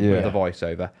 20-minute scene with the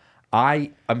voiceover,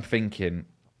 I am thinking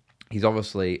he's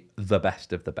obviously the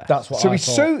best of the best. That's what So I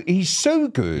thought. he's so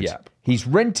good. Yep. He's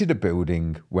rented a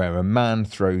building where a man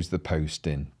throws the post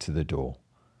in to the door.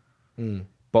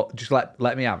 But just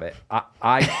let me have it.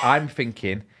 I'm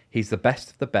thinking he's the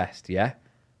best of the best, yeah?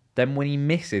 Then when he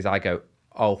misses, I go,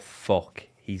 oh, fuck,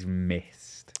 he's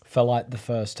missed. For like the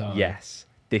first time. Yes,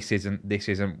 this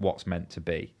isn't what's meant to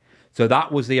be. So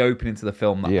that was the opening to the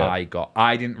film that I got.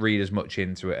 I didn't read as much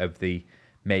into it of the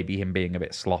maybe him being a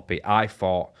bit sloppy. I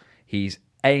thought he's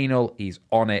anal, he's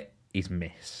on it, he's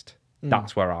missed.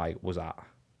 That's where I was at.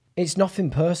 It's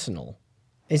nothing personal,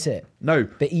 is it? No.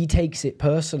 But he takes it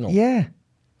personal. Yeah.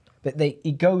 But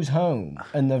he goes home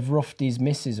and they've roughed his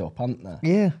missus up, haven't they?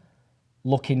 Yeah.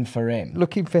 Looking for him.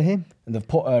 And they've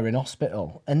put her in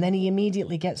hospital. And then he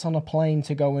immediately gets on a plane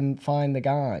to go and find the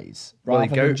guys. Rather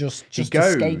than just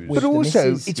escape with but also,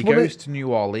 the missus. he goes to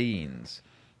New Orleans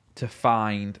to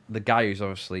find the guy who's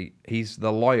obviously... He's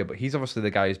the lawyer, but he's obviously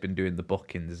the guy who's been doing the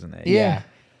bookings, isn't he? Yeah.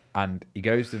 And he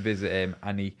goes to visit him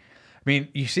and he... I mean,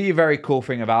 you see a very cool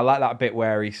thing about... I like that bit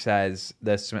where he says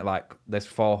there's something like... There's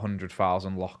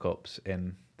 400,000 lockups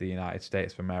in the United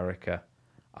States of America.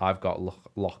 I've got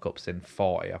lockups in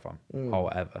 40 of them, or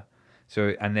whatever.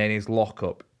 So, and then his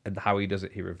lockup, and how he does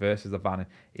it, he reverses the van.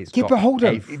 It's Yeah, got but hold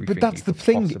on. everything But that's you the could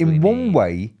thing. possibly In one need.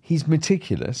 way, he's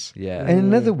meticulous. Yeah. In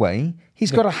another way,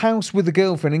 he's got a house with a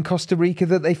girlfriend in Costa Rica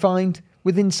that they find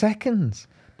within seconds.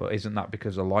 But isn't that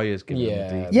because the lawyer's giving him the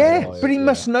details? Yeah, but he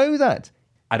must know that.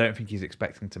 I don't think he's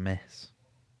expecting to miss.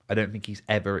 I don't think he's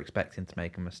ever expecting to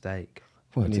make a mistake.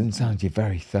 Well, it doesn't sound you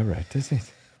very thorough, does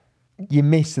it? You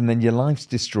miss and then your life's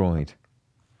destroyed.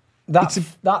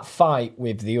 That fight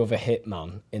with the other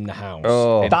hitman in the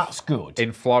house, that's good.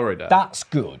 In Florida. That's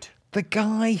good. The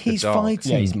guy he's dog.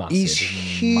 fighting, Yeah, he's massive. he's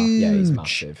huge. Yeah, he's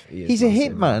massive. He is He's a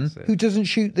massive. hitman who doesn't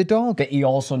shoot the dog. But he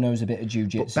also knows a bit of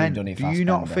jiu-jitsu. Ben, doesn't he, do you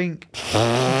not Fassbender? think... Do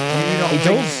you not He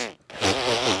think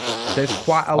does. there's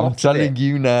quite a lot I'm of telling it?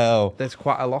 you now. There's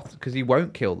quite a lot, because he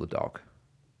won't kill the dog.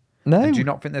 No. And do you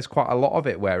not think there's quite a lot of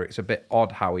it where it's a bit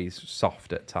odd how he's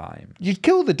soft at times? You'd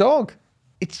kill the dog.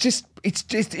 It's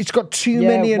got too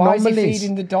many anomalies. Why is he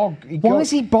feeding the dog? Why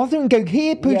is he bothering? Go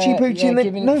here, poochie, poochie, and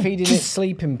then feeding it just-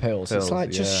 sleeping pills. It's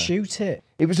like just shoot it.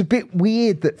 It was a bit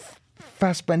weird that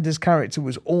Fassbender's character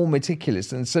was all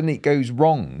meticulous, and suddenly it goes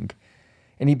wrong,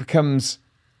 and he becomes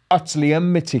utterly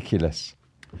unmeticulous.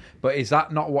 But is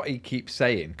that not what he keeps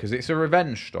saying? Because it's a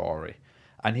revenge story.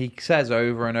 And he says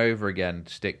over and over again,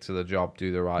 stick to the job,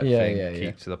 do the right thing,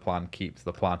 keep to the plan, keep to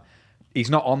the plan.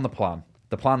 He's not on the plan.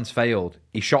 The plan's failed.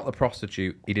 He shot the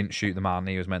prostitute. He didn't shoot the man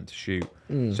he was meant to shoot.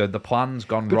 So the plan's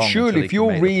gone But wrong. surely, until he if can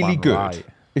you're make the really plan good, right.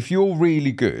 if you're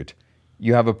really good,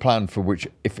 you have a plan for which,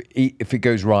 if it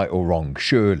goes right or wrong,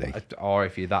 surely. Or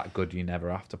if you're that good, you never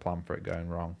have to plan for it going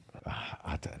wrong.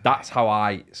 I don't know. That's how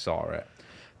I saw it.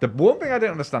 The one thing I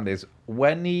don't understand is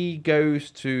when he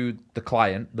goes to the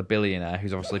client, the billionaire,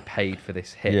 who's obviously paid for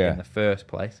this hit in the first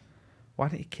place, why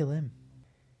didn't he kill him?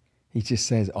 He just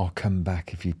says, "I'll come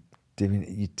back if you doing it."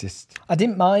 You just. I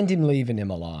didn't mind him leaving him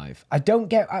alive. I don't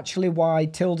get actually why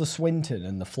Tilda Swinton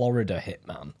and the Florida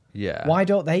hitman. Yeah. Why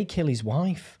don't they kill his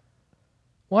wife?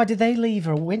 Why did they leave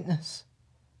her a witness?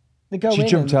 They go She in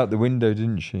jumped and- out the window,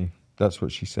 didn't she? That's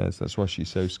what she says. That's why she's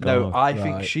so scarred. No, I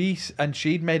think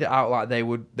she'd made it out like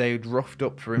they'd roughed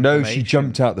up for No, information. she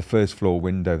jumped out the first floor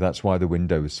window. That's why the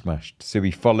window was smashed. So he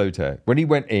followed her. When he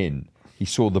went in, he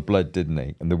saw the blood, didn't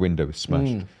he? And the window was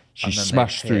smashed. She And then they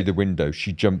smashed through hit. the window.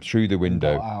 She jumped through the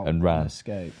window got out and ran.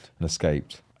 and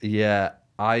escaped. Yeah,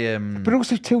 I am. But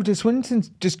also, Tilda Swinton's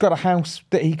just got a house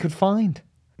that he could find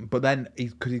But then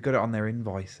because he's got it on their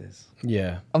invoices.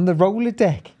 Yeah. on the roller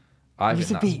deck. I was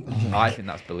think a that's, I think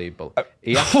that's believable.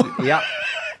 He has to,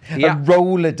 A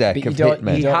roller deck But you of don't,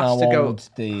 hitmen. you don't has know to how go- old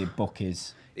the book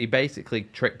is. he basically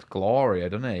tricked Gloria,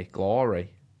 didn't he?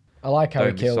 Glory. I like how Don't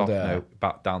he be killed soft, her. no,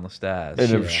 back down the stairs.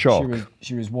 In a shock.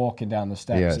 She was walking down the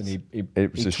steps Yes. and he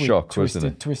It was he a shock, wasn't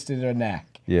it? Twisted her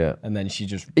neck. Yeah. And then she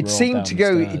just It rolled seemed down to the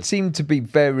go. stairs. It seemed to be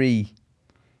very.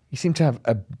 He seemed to have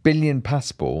 1 billion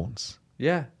passports.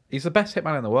 Yeah, he's the best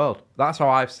hitman in the world. That's how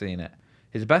I've seen it.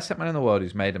 He's the best hitman in the world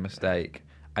who's made a mistake.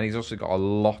 And he's also got a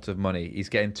lot of money. He's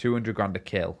getting 200 grand a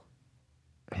kill.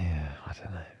 Yeah, I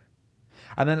don't know.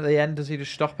 And then at the end, does he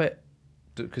just stop it?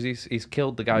 Because he's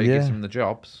killed the guy who gives him the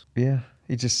jobs. Yeah,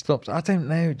 he just stopped. I don't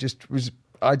know. It just was.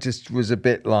 I just was a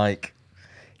bit like,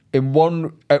 at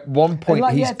one point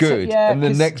like, he's yeah, good, and the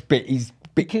 'cause- next bit he's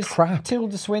bit Because crap.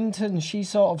 Tilda Swinton, she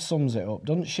sort of sums it up,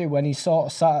 doesn't she? When he sort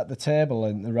of sat at the table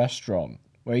in the restaurant,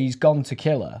 where he's gone to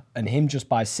kill her, and him just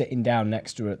by sitting down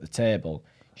next to her at the table,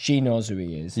 she knows who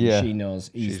he is. Yeah. And she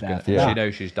knows he's there for She that.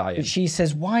 knows she's dying. But she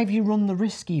says, why have you run the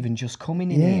risk even just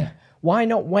coming in Yeah. here? Why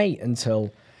not wait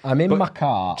until I'm in my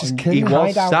car just and kill He her.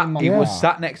 hide out in my was car?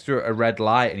 sat next to her at a red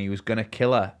light and he was going to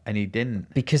kill her and he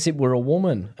didn't. Because it were a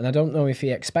woman, and I don't know if he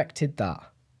expected that.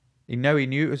 He knew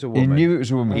it was a He woman. knew it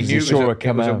was a woman He because knew he it was saw a- her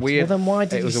come it was a out. weird, Well, then why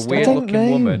did it he was a stop? weird I don't looking know.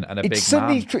 woman and a big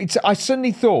suddenly, man. I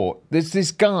suddenly thought there's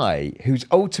this guy who's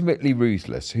ultimately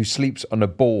ruthless who sleeps on a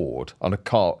board, on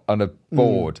a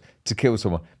board to kill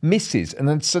someone, misses, and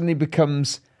then suddenly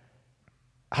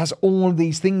has all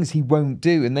these things he won't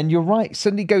do. And then you're right,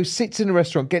 suddenly goes, sits in a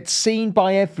restaurant, gets seen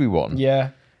by everyone, Yeah.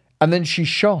 and then she's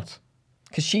shot.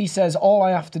 Because she says, all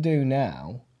I have to do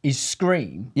now is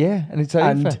scream. Yeah, and it's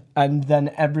over. And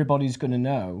then everybody's going to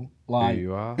know, like,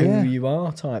 who you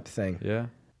are type thing. Yeah.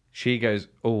 She goes,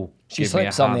 oh, she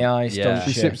slips on the ice, doesn't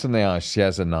she? She slips on the ice. She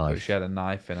has a knife. But she had a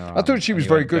knife in her arm. I thought she was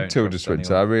very good, Tilda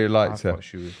Swinton. I really liked her. I thought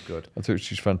she was good. I thought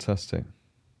she was fantastic.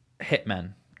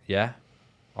 Hitmen, yeah.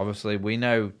 Obviously, we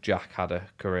know Jack had a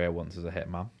career once as a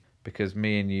hitman because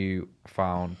me and you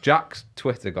found Jack's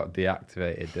Twitter got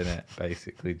deactivated, didn't it?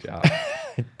 Basically, Jack.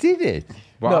 Did it?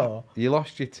 Well, No. You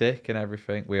lost your tick and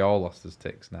everything. We all lost his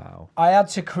ticks now. I had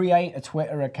to create a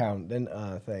Twitter account, didn't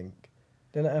I think?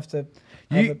 Didn't I have to...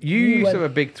 You used to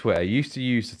have a big Twitter. You used to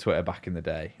use the Twitter back in the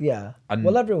day. Yeah. And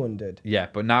well, everyone did. Yeah,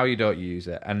 but now you don't use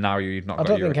it, and now you've not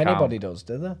got your account. I don't think anybody does,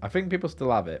 do they? I think people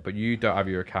still have it, but you don't have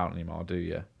your account anymore, do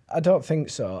you? I don't think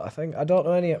so. I don't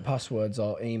know any passwords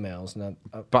or emails.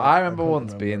 But I remember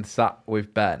once being sat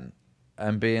with Ben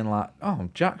and being like, oh,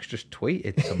 Jack's just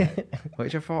tweeted something,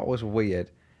 which I thought was weird.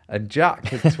 And Jack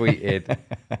had tweeted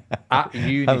at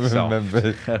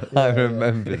Unisoft. I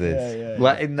remember this.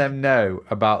 Letting them know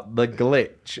about the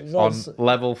glitch on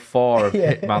level 4 of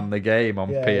Hitman the game on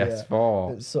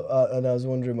PS4. So, and I was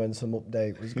wondering when some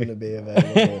update was going to be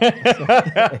available.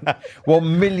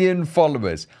 1 million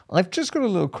followers. I've just got a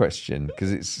little question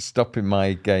because it's stopping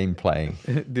my game playing.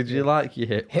 Did you like your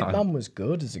Hitman? Hitman was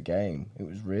good as a game. It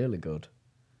was really good.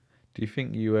 Do you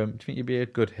think you'd be a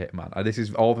good hitman? This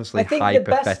is obviously I think hypothetically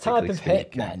the best type of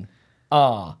speaking. hitmen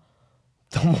are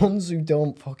the ones who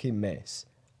don't fucking miss,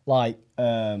 like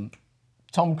Tom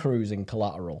Cruise in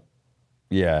Collateral.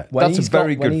 Yeah, that's a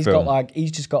very good film.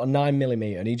 He's just got a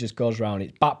 9mm and he just goes around.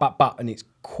 It's bat, and it's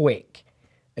quick,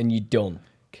 and you're done.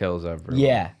 Kills everyone.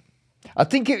 Yeah, I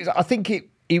think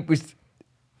it was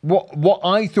what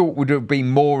I thought would have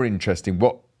been more interesting.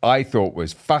 What I thought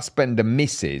was Fassbender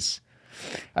misses.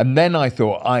 And then I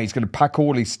thought, he's going to pack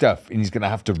all his stuff and he's going to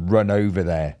have to run over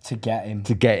there. To get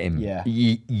him. Yeah.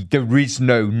 There is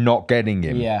no not getting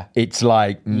him. Yeah. It's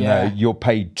like, no, you're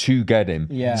paid to get him.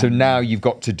 Yeah. So now you've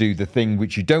got to do the thing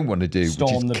which you don't want to do,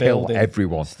 which is kill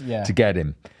everyone to get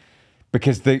him.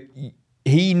 Because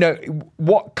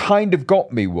what kind of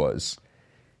got me was,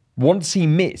 once he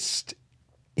missed,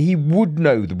 he would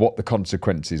know what the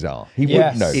consequences are. He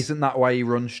would know. Isn't that why he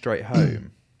runs straight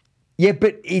home? Yeah,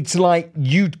 but it's like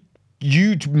you'd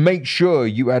make sure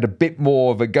you had a bit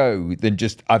more of a go than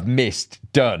just, I've missed,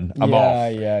 done, I'm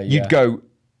off. You'd go,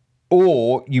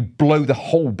 or you blow the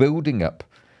whole building up.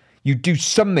 You do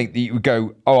something that you would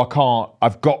go, I can't,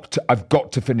 I've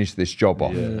got to finish this job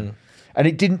off. Yeah. And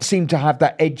it didn't seem to have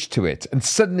that edge to it. And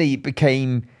suddenly it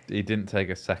became... He didn't take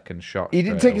a second shot. He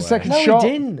didn't take a second shot. No,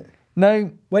 he didn't.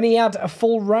 No. When he had a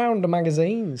full round of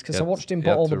magazines, because I watched him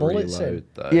put all the bullets in.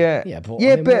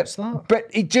 What's that? But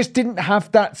it just didn't have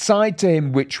that side to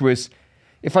him, which was,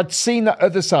 if I'd seen that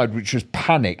other side, which was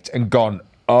panicked and gone,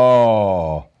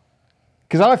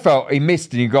 because I felt he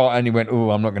missed and he went,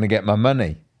 I'm not going to get my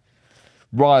money.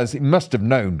 Whereas he must have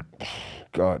known,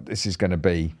 God, this is going to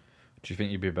be. Do you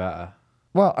think you'd be better?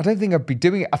 Well, I don't think I'd be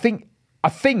doing it. I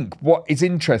think what is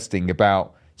interesting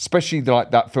about, especially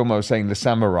like that film I was saying, The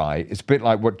Samurai, it's a bit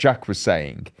like what Jack was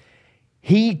saying.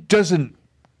 He doesn't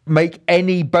make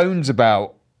any bones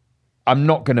about, I'm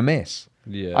not going to miss.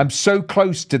 Yeah. I'm so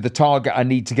close to the target I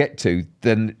need to get to,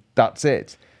 then that's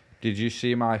it. Did you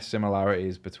see my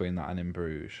similarities between that and In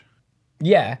Bruges?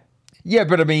 Yeah. Yeah,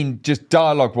 but I mean, just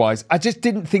dialogue-wise, I just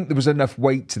didn't think there was enough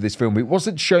weight to this film. It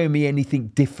wasn't showing me anything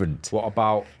different. What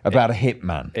about a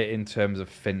hitman? In terms of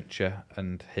Fincher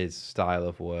and his style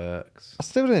of works? I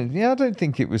still don't. Yeah, I don't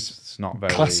think it was. It's not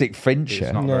very classic Fincher.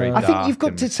 It's not very I think you've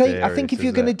got to say. Mysterious, I think if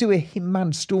you're going to do a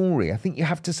hitman story, I think you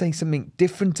have to say something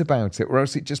different about it, or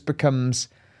else it just becomes,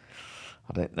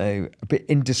 I don't know, a bit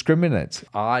indiscriminate.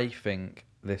 I think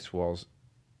this was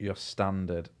your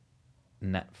standard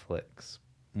Netflix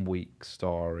weak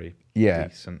story,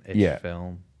 decent-ish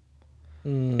film.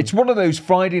 It's one of those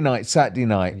Friday night, Saturday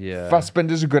night. Yeah.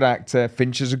 Fassbender's a good actor,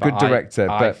 Fincher's a good director.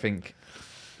 But I think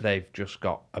they've just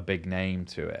got a big name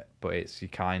to it, but it's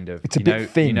it's a bit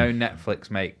thin. You know,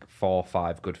 Netflix make 4 or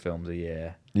 5 good films a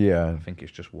year. Yeah, I think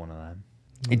it's just one of them.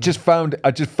 I just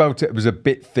felt it was a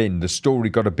bit thin. The story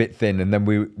got a bit thin, and then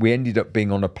we ended up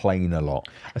being on a plane a lot.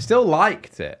 I still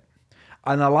liked it,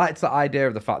 and I liked the idea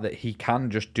of the fact that he can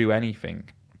just do anything.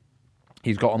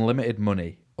 He's got unlimited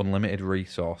money, unlimited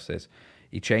resources.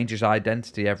 He changes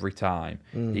identity every time.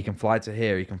 He can fly to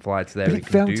here, he can fly to there, but he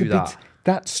can do that.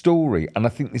 That story, and I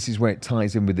think this is where it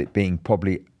ties in with it being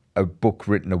probably a book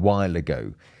written a while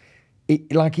ago.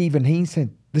 Like even he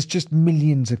said, there's just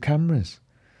millions of cameras.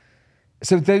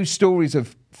 So those stories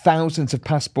of thousands of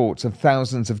passports and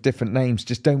thousands of different names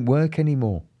just don't work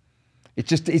anymore. It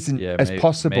just isn't as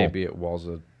possible. Maybe it was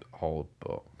Old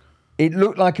book. It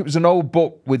looked like it was an old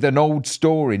book with an old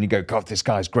story, and you go, God, this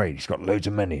guy's great. He's got loads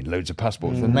of money and loads of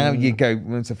passports. And now you go,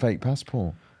 well, it's a fake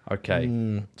passport.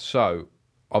 Okay, so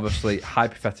obviously,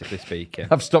 hypothetically speaking,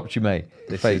 I've stopped you, mate.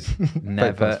 this Fake- is fake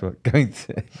never. passport. Going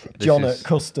to... John is- at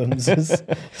customs has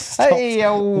stopped Hey,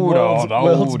 hold world's, on,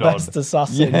 world's hold on. best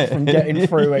assassin from getting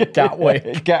through at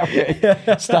Gatwick.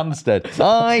 Stansted.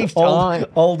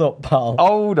 Hold up, pal.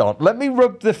 Hold on. Let me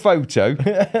rub the photo.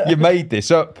 You made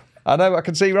this up. I know, I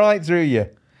can see right through you.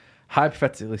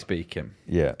 Hypothetically speaking,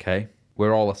 Yeah. okay,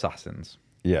 we're all assassins,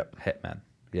 Yeah. hitmen.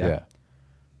 Yeah. Yeah,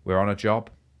 we're on a job.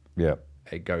 Yeah.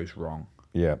 It goes wrong.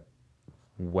 Yeah.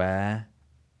 Where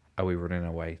are we running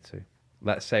away to?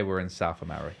 Let's say we're in South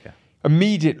America.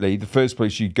 Immediately, the first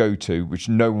place you go to, which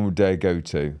no one would dare go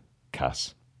to,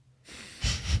 Cass.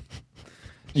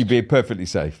 You'd be perfectly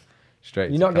safe.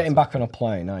 Straight. You're to not getting Casa. back on a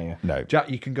plane, are you? No. Jack,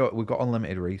 you can go. We've got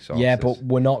unlimited resources. Yeah, but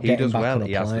we're not He getting does back well. on a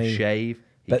He has the plane. shave.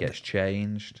 He But- gets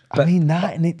changed. I mean,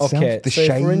 that in itself, Okay, the so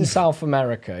if we're in shave. South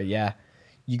America, yeah,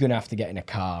 you're going to have to get in a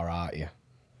car, aren't you?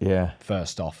 Yeah.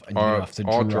 First off. And you're Or, going to have to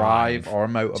or drive, or a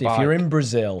motorbike. So if you're in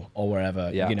Brazil or wherever,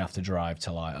 Yeah. you're going to have to drive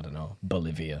to, like, I don't know,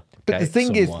 Bolivia. But Okay, the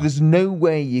thing is, somewhere. there's no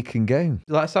way you can go.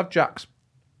 Let's have Jack's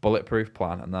bulletproof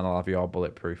plan, and then I'll have your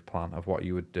bulletproof plan of what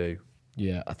you would do.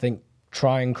 Yeah, I think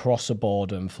try and cross a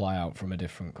border and fly out from a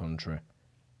different country.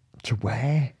 To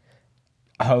where?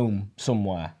 Home,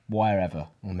 somewhere, wherever.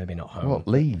 Well, maybe not home. What,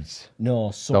 Leeds?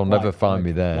 No, They'll never find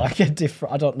me there. Like a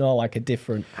different, I don't know, like a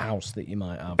different house that you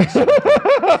might have. Or something.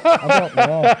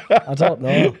 I don't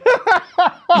know.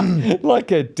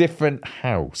 Like a different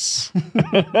house.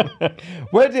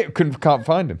 Where did can't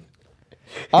find him?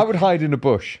 I would hide in a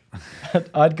bush.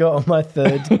 I'd go on my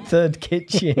third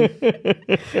kitchen.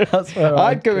 That's where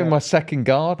I'd go in my second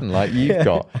garden like you've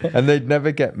got, and they'd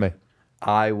never get me.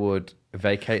 I would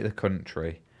vacate the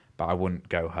country, but I wouldn't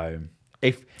go home.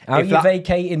 If How are if you that-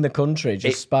 vacating the country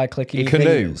just by clicking your canoe.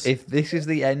 fingers? if this is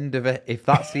the end of a, if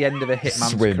that's the end of a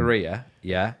hitman's Swim. career,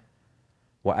 yeah,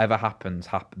 whatever happens,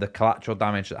 the collateral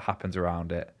damage that happens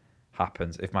around it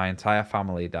happens. If my entire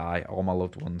family die, all my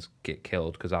loved ones get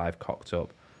killed because I've cocked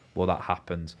up, well, that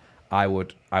happens. I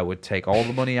would take all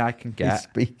the money I can He's get.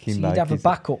 speaking So like you'd have a he's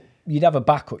backup. You'd have a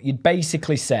backup. You'd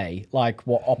basically say, like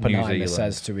what Oppenheimer Zealand.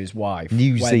 says to his wife.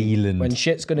 New when, Zealand. When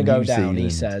shit's going to go New down, he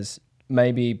Zealand. says,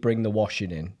 maybe bring the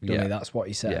washing in. Don't Yeah. he? That's what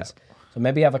he says. Yeah. So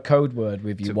maybe have a code word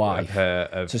with your wife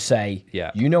to say,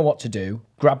 Yeah. you know what to do.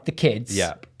 Grab the kids.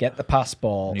 Yeah. Get the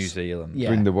passports. New Zealand. Yeah.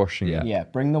 bring the washing in. Yeah,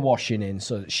 bring the washing in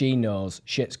so that she knows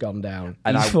shit's gone down.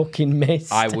 And He's I- fucking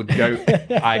missed. I would go.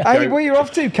 I'd Hey, go, where you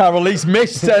off to, Carol? He's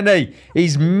missed, hasn't he?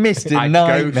 He's missed it. I'd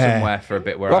Nightmare. go somewhere for a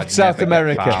bit where Off I'd to South never get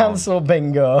America. found. Cancel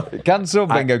bingo. Cancel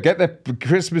bingo. Get the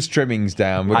Christmas trimmings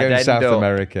down. We're I'd going to end South up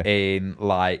America. in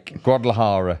like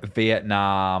Guadalajara.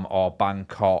 Vietnam or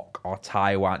Bangkok or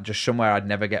Taiwan, just somewhere I'd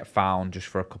never get found just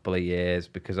for a couple of years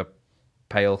because a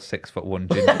pale 6'1"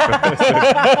 ginger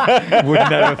person would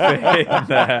never fit in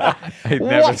there. He'd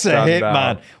never What a stand hitman.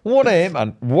 out. What a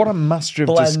hitman. What a master of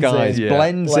Blends disguise. in. Yeah.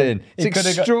 Blends in. It's He could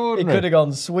have extraordinary.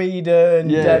 gone Sweden,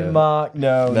 Yeah. Denmark.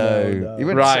 No. No. He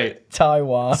went Right.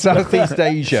 Taiwan. Southeast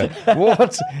Asia.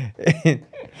 What?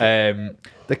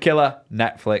 The Killer,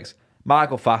 Netflix.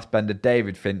 Michael Fassbender,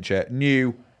 David Fincher,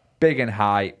 new, big and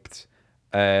hyped.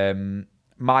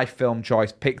 My film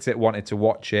choice, picked it, wanted to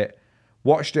watch it.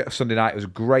 Watched it Sunday night. It was a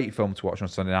great film to watch on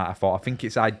Sunday night. I think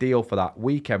it's ideal for that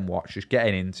weekend watch, just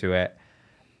getting into it.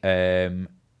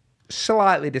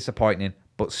 Slightly disappointing,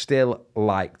 but still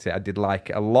liked it. I did like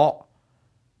it a lot.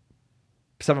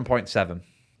 7.7.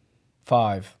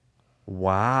 5.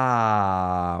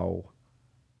 Wow.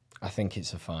 I think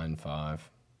it's a fine 5.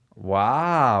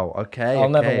 Wow. Okay. I'll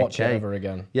never okay, watch it okay. ever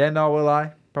again. Yeah, no, will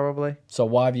I? Probably. So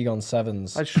why have you gone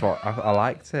 7s? I just thought I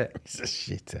liked it. It's a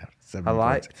shitter. I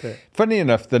liked it. Funny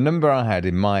enough, the number I had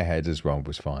in my head as well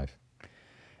was 5.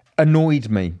 Annoyed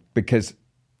me because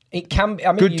It can be.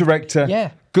 I mean, good director,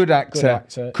 Yeah. good actor, Good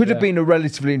actor, could have yeah. been a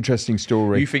relatively interesting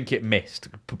story. You think it missed?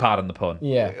 Pardon the pun.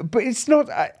 Yeah. But it's not.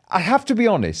 I have to be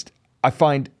honest. I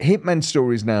find hitman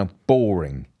stories now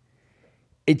boring.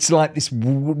 It's like this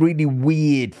really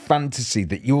weird fantasy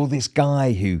that you're this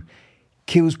guy who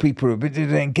kills people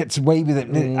and gets away with it.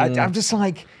 I'm just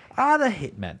like, Are there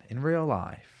hitmen in real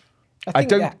life? I think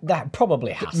don't- that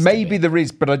probably has maybe to be. there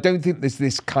is, but I don't think there's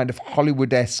this kind of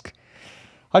Hollywood-esque.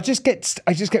 I just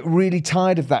get really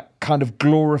tired of that kind of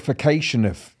glorification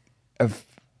of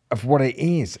what it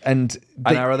is, and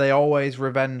And are they always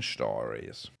revenge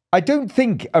stories? I don't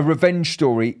think a revenge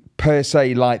story per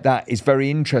se like that is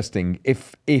very interesting.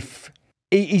 If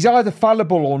he's either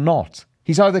fallible or not,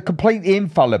 he's either completely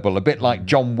infallible, a bit like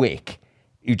John Wick,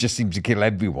 who just seems to kill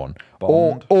everyone,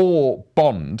 Bond. or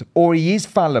Bond, or he is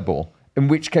fallible, in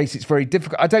which case it's very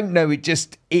difficult. I don't know.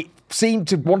 It seemed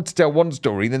to want to tell one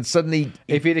story, then suddenly...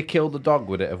 If he'd have killed the dog,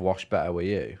 would it have washed better with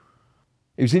you?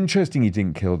 It was interesting he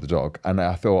didn't kill the dog, and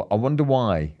I thought, I wonder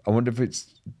why. I wonder if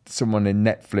it's someone in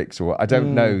Netflix or... I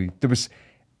don't know. There was...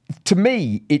 To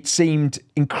me, it seemed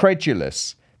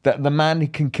incredulous that the man who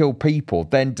can kill people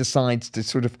then decides to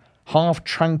sort of half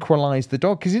tranquilize the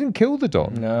dog, because he didn't kill the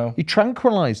dog. No. He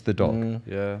tranquilized the dog.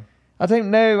 Yeah. I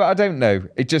don't know.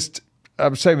 It just,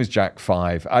 same as Jack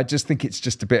 5. I just think it's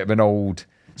just a bit of an old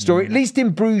story. At least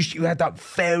in Bruges, you had that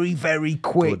very, very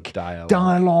quick Good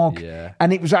dialogue. Yeah.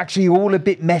 And it was actually all a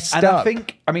bit messed And up. I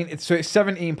think, it's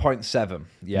 17.7.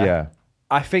 Yeah.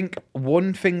 I think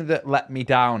one thing that let me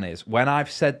down is when I've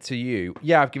said to you,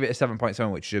 I've given it a 7.7,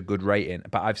 which is a good rating,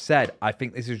 but I've said, I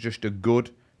think this is just a good,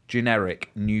 generic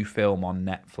new film on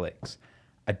Netflix.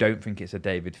 I don't think it's a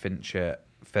David Fincher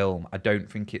film. I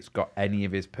don't think it's got any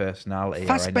of his personality.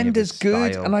 Fassbender's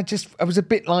good, and I was a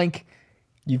bit like...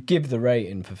 You give the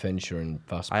rating for Fincher and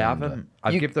Fassbender. I haven't.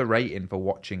 I give the rating for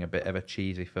watching a bit of a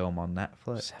cheesy film on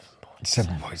Netflix.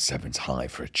 7.7's high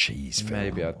for a cheese film.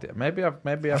 Maybe I did. Maybe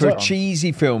I've For a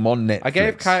cheesy film on Netflix. I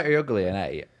gave Coyote Ugly an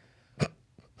 8.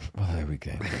 Well, there we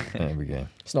go. There we go.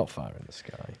 It's not Fire in the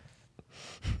Sky.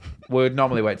 We'd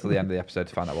normally wait till the end of the episode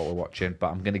to find out what we're watching,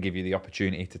 but I'm going to give you the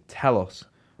opportunity to tell us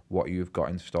what you've got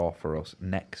in store for us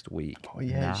next week. Oh,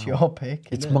 yeah, it's your pick.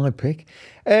 It's my pick.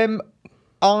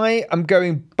 I am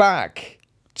going back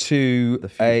to The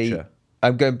future.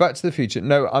 I'm going back to the future.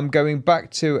 No, I'm going back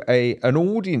to an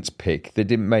audience pick that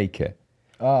didn't make it.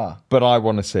 But I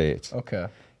want to see it. Okay.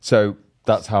 So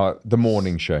that's how the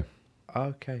morning show.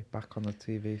 Okay, back on the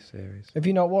TV series. Have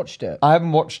you not watched it? I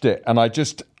haven't watched it, and I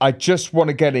just want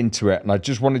to get into it, and I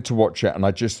just wanted to watch it, and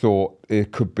I just thought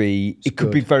it could be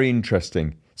very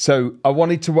interesting. So I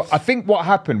wanted to. I think what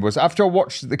happened was after I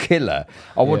watched The Killer,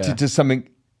 I wanted to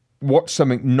watch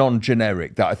something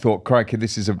non-generic that I thought, crikey,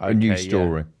 this is a new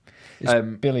story.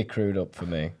 It's Billy Crude up for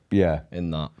me. Yeah,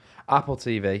 in that Apple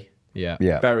TV.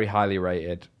 Yeah. Very highly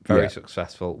rated, very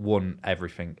successful, won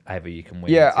everything ever you can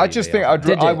win. Yeah, on I TV. just think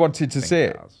I wanted to see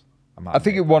it. I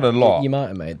think it won a lot. You might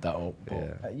have made that up.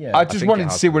 But, I just wanted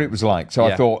to see what it was like. So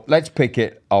I thought, let's pick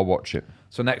it. I'll watch it.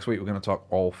 So next week we're going to talk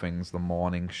all things the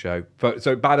morning show.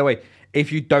 So by the way,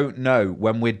 if you don't know,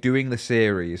 when we're doing the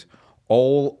series,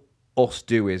 all us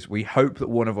do is we hope that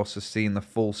one of us has seen the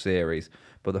full series,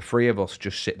 but the three of us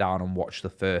just sit down and watch the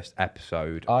first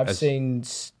episode. I've seen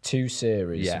 2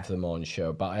 series of the morning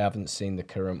show, but I haven't seen the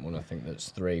current one. I think that's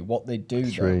 3. What they do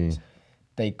though is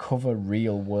they cover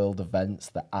real world events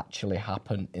that actually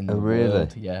happen in the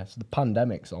world. Yeah, so the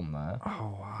pandemic's on there.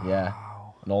 Oh wow. Yeah.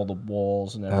 And all the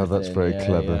wars and everything. Oh, that's very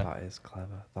clever. Yeah.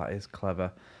 That is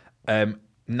clever.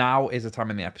 Now is a time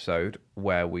in the episode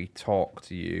where we talk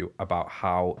to you about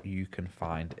how you can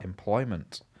find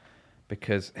employment.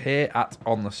 Because here at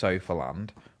On the Sofa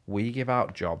Land, we give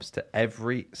out jobs to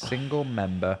every single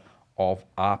member of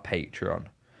our Patreon.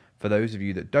 For those of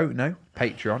you that don't know,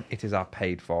 Patreon, it is our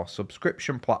paid-for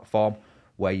subscription platform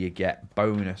where you get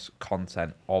bonus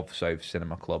content of Sofa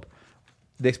Cinema Club.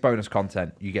 This bonus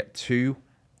content, you get 2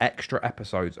 extra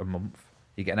episodes a month.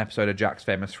 You get an episode of Jack's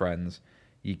Famous Friends.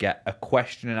 You get a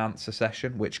question and answer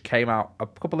session, which came out a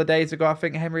couple of days ago, I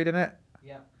think, Henry, didn't it?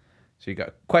 Yeah. So you got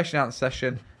a question and answer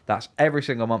session. That's every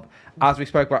single month. As we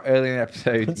spoke about earlier in the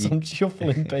episode. Some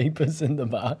shuffling papers in the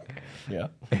back. Yeah.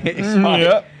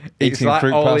 It's like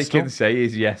fruit all pastel. he can say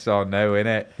is yes or no,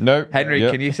 innit? No. Henry,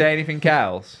 can you say anything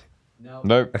else?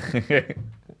 No.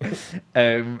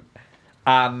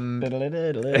 And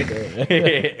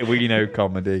we know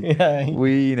comedy.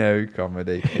 We know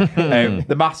comedy.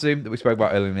 The Massum that we spoke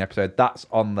about earlier in the episode, that's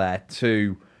on there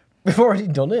too. We've already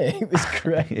done it. It was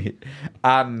great.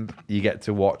 And you get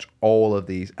to watch all of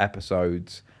these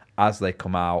episodes as they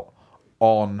come out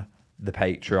on the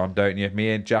Patreon, don't you?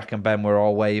 Me and Jack and Ben, we're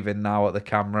all waving now at the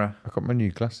camera. I've got my new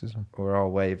glasses on. We're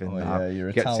all waving now. Yeah, you're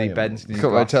you get Italian. to see Ben's new I've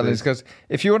got my Italian glasses. glasses.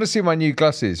 If you want to see my new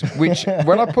glasses, which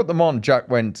when I put them on, Jack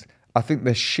went, I think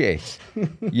they're shit.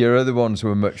 Your other ones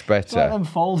were much better. Like them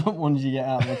fold-up ones you get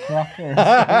out of the cracker.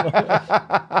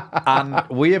 And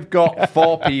we have got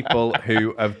 4 people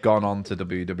who have gone on to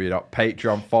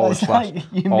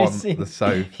www.patreon.com/on the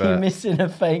sofa. You're missing a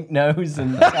fake nose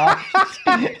and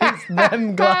it's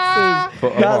them glasses.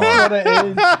 Put 'em That's on. what it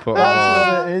is. Put 'em That's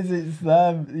on. what it is. It's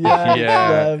them.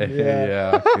 Yeah, it's them.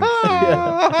 Yeah.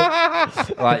 I can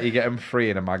see that. Like you get them free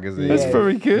in a magazine. That's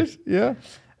very good. Yeah.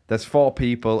 There's 4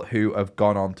 people who have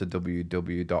gone on to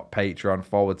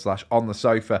www.patreon.com/on the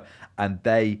sofa, and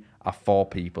they are 4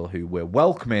 people who we're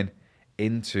welcoming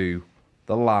into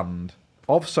the land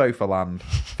of Sofaland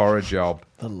for a job.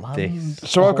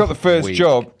 So I've got the first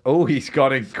job. Oh, he's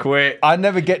got in quick. I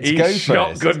never get to go first.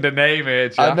 Shotgun the name here,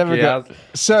 Jack. I never got.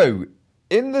 So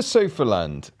in the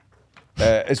Sofaland,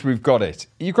 as we've got it,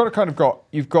 you've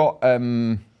got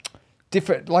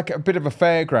different, like a bit of a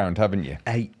fairground, haven't you?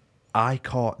 Hey, I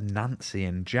caught Nancy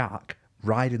and Jack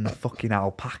riding the fucking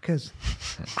alpacas.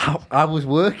 I was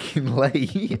working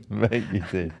late. Mate, you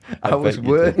did. I was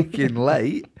working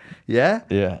late. Yeah?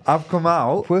 Yeah. I've come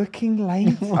out. Working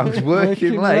late? I was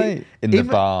working late. In the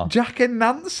bar. Jack and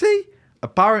Nancy.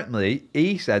 Apparently,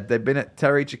 he said they'd been at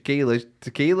Terry Tequila's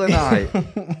tequila night.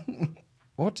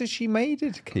 What did she made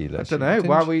at tequila? I don't know.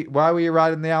 Why were you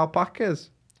riding the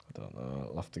alpacas? I don't know.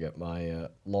 I'll have to get my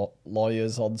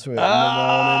lawyers onto it in the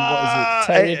morning.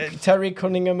 What is it? Terry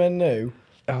Cunningham and who?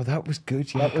 Oh, that was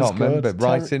good. Yeah, That I was can't remember. good.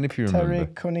 Write in if you remember. Terry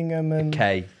Cunningham and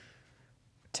K.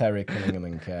 Terry Cunningham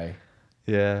and Kay.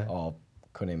 Yeah. Or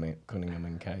Cunningham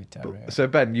and Kay. Terry. So,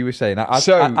 Ben, you were saying, as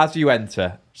you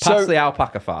enter, past the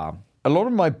alpaca farm. A lot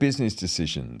of my business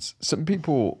decisions, some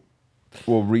people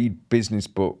will read business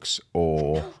books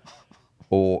or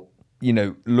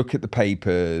look at the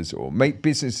papers or make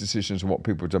business decisions on what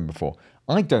people have done before.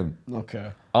 I don't.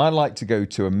 Okay. I like to go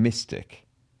to a mystic.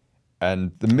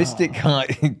 And the mystic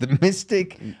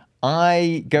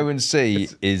I go and see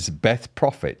is Beth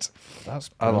Prophet.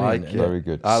 That's I like brilliant, it. Very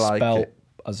good. I like Spelt it.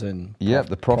 as in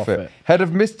The Prophet. Head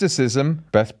of mysticism,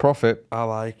 Beth Prophet. I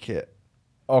like it.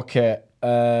 Okay.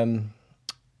 You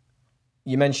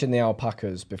mentioned the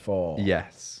alpacas before.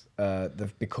 Yes.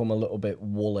 They've become a little bit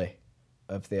woolly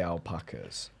of the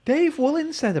alpacas. Dave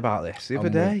Woolen said about this the other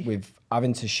day. We've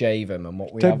having to shave them, and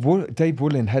what we have. Dave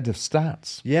Woolen, head of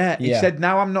stats. Yeah, he Yeah. said,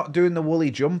 now I'm not doing the woolly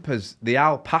jumpers. The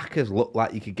alpacas look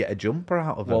like you could get a jumper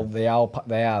out of them. Well,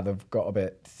 they've got a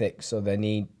bit thick, so they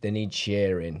need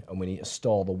shearing, and we need to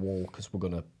store the wool because we're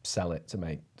going to sell it to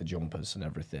make the jumpers and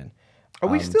everything. Are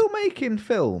we still making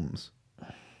films?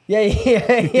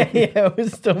 Yeah. We're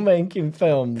still making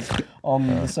films on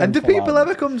the And do people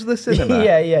ever come to the cinema?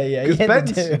 Yeah.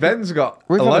 Because Ben's got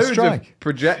We've had a loads strike. of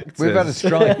projectors. We've had a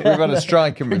strike.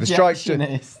 haven't we? The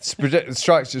Projectionists.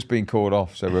 strike's just been called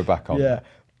off, so we're back on. Yeah,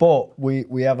 but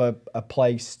we have a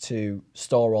place to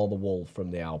store all the wool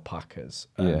from the alpacas.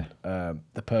 And,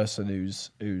 the person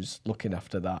who's looking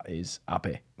after that is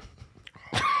Abby.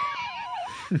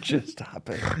 Just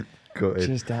happy. Gutted.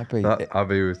 Just happy. That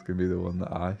Abby was going to be the one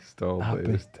that I stole, but it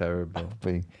was terrible.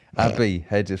 Abby,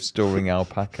 head of storing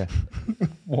alpaca.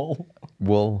 Wool.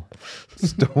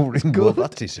 Storing wool.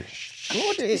 That is a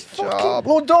shit job.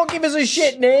 Well, don't give us a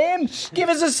shit name. Give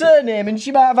us a surname and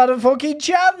she might have had a fucking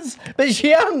chance. But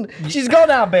she hasn't. She's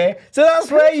gone Abby. So that's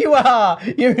where you are.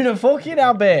 You're in a fucking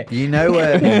Abby. You know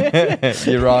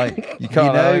You're right. You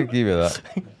can't argue with that.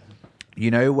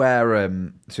 You know where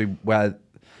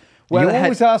You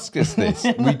always ask us this.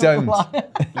 We don't.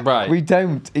 Right. We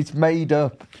don't. It's made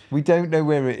up. We don't know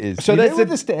where it is. So you there's know where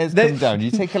the stairs come down. You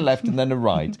take a left and then a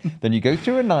right. Then you go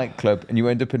through a nightclub and you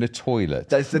end up in a toilet.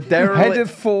 There's the derelict. Head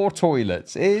of 4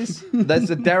 toilets is. There's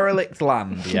the derelict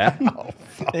land. Yeah.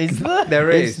 Is there? There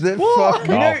is. Fuck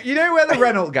off. You know where the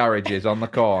Renault garage is on the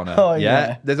corner. Oh,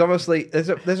 yeah. There's obviously there's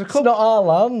a couple. It's not our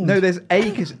land. No, there's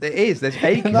acres. It is. There's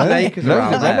acres and acres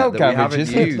around the there Renault that we garage haven't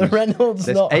isn't. used. The Reynolds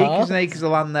There's not acres ours. and acres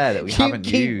of land there that we You haven't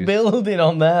keep used. building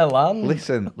on their land.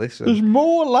 Listen. There's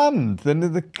more land than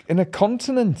in a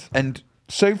continent. And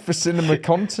Sofa cinema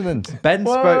continent. Ben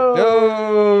spoke.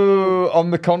 Oh, on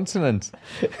the continent.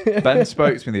 Ben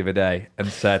spoke to me the other day and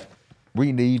said,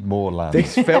 We need more land.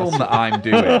 This film that I'm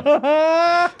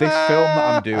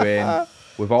doing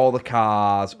with all the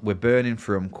cars, we're burning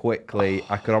through them quickly.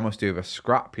 I could almost do with a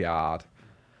scrapyard.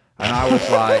 And I was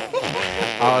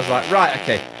like, right,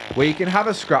 okay, well, you can have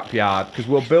a scrapyard because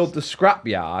we'll build the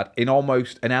scrapyard in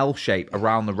almost an L shape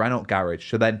around the Renault garage.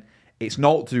 So then it's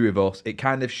not to do with us. It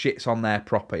kind of shits on their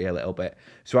property a little bit.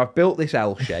 So I've built this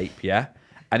L shape, yeah?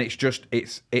 And it's a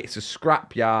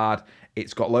scrapyard.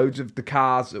 It's got loads of the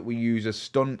cars that we use as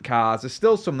stunt cars. There's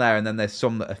still some there, and then there's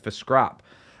some that are for scrap.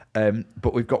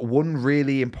 But we've got one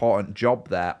really important job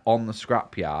there on the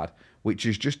scrapyard, which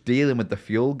is just dealing with the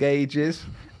fuel gauges.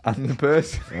 And the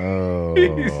person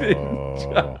who's in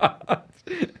charge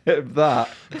of that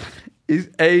is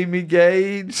Amy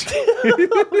Gage.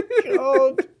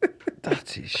 Oh, God.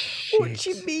 That is shit. What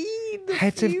do you mean? The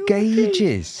Head of fuel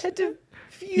gauges. Head of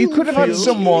You could have had fuel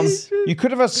someone. gauges. You could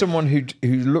have had someone who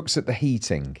looks at the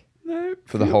heating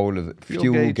for the whole of the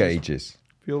fuel gauges.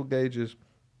 Fuel gauges.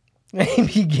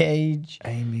 Amy Gage.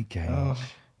 Amy Gage. Oh,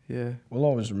 Yeah. we'll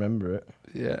always remember it.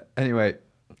 Yeah. Anyway.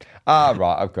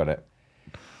 Right, I've got it.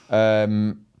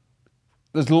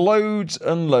 there's loads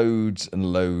and loads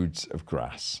and loads of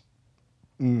grass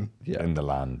in the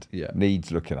land. Yeah.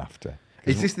 Needs looking after.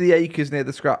 Is this the acres near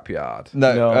the scrapyard?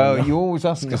 No. You always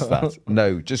ask us that.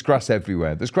 No, just grass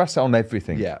everywhere. There's grass on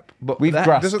everything. Yeah, but we've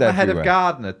grassed doesn't the head of everywhere.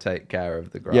 gardener take care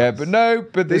of the grass? Yeah, but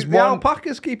there's the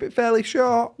alpacas keep it fairly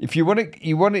short. If you want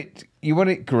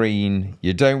it green.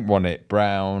 You don't want it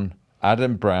brown.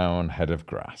 Adam Brown, head of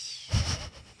grass.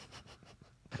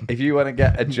 If you want to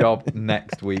get a job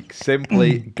next week,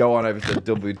 simply go on over to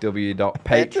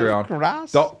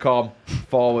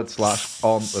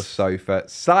www.patreon.com/on-the-sofa.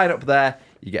 Sign up there.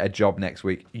 You get a job next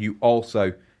week. You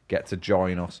also get to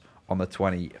join us on the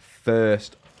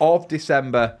 21st of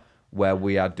December, where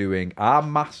we are doing our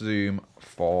mass Zoom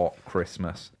for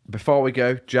Christmas. Before we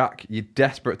go, Jack, you're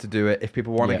desperate to do it. If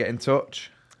people want to get in touch,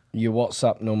 your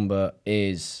WhatsApp number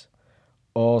is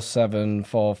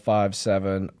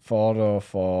 07457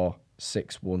 404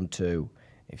 612.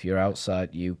 If you're outside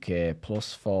UK,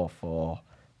 +44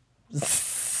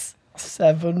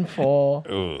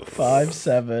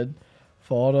 7457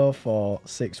 404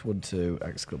 612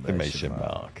 exclamation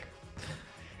mark.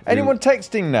 Anyone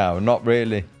texting now? Not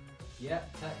really. Yeah,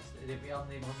 text. It'll be on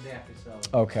the Monday episode.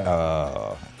 Okay.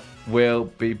 we'll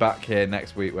be back here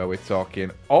next week where we're talking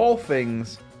all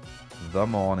things The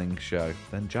Morning Show.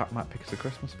 Then Jack might pick us a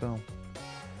Christmas film.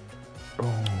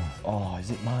 Oh,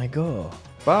 is it my go?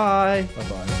 Bye.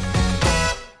 Bye-bye.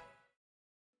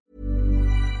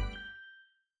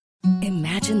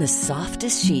 Imagine the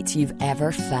softest sheets you've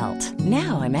ever felt.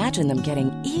 Now imagine them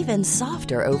getting even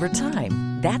softer over time.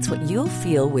 That's what you'll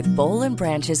feel with Boll &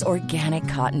 Branch's organic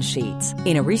cotton sheets.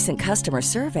 In a recent customer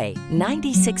survey,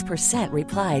 96%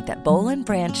 replied that Boll &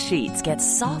 Branch sheets get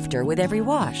softer with every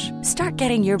wash. Start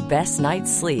getting your best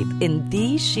night's sleep in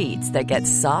these sheets that get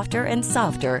softer and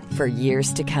softer for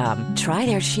years to come. Try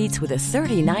their sheets with a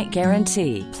 30-night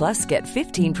guarantee. Plus, get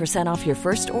 15% off your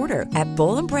first order at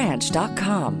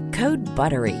bollandbranch.com. Code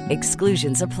BUTTERY.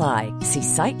 Exclusions apply. See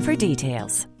site for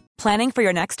details. Planning for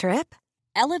your next trip?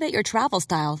 Elevate your travel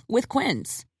style with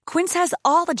Quince. Quince has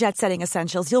all the jet-setting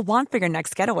essentials you'll want for your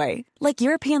next getaway, like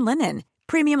European linen,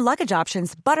 premium luggage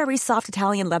options, buttery soft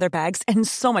Italian leather bags, and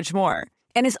so much more.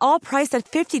 And is all priced at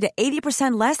 50 to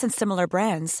 80% less than similar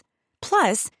brands.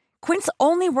 Plus, Quince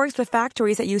only works with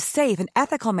factories that use safe and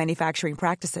ethical manufacturing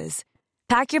practices.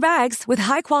 Pack your bags with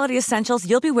high-quality essentials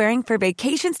you'll be wearing for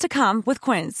vacations to come with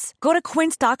Quince. Go to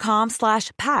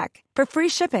quince.com/pack for free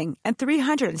shipping and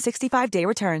 365-day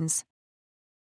returns.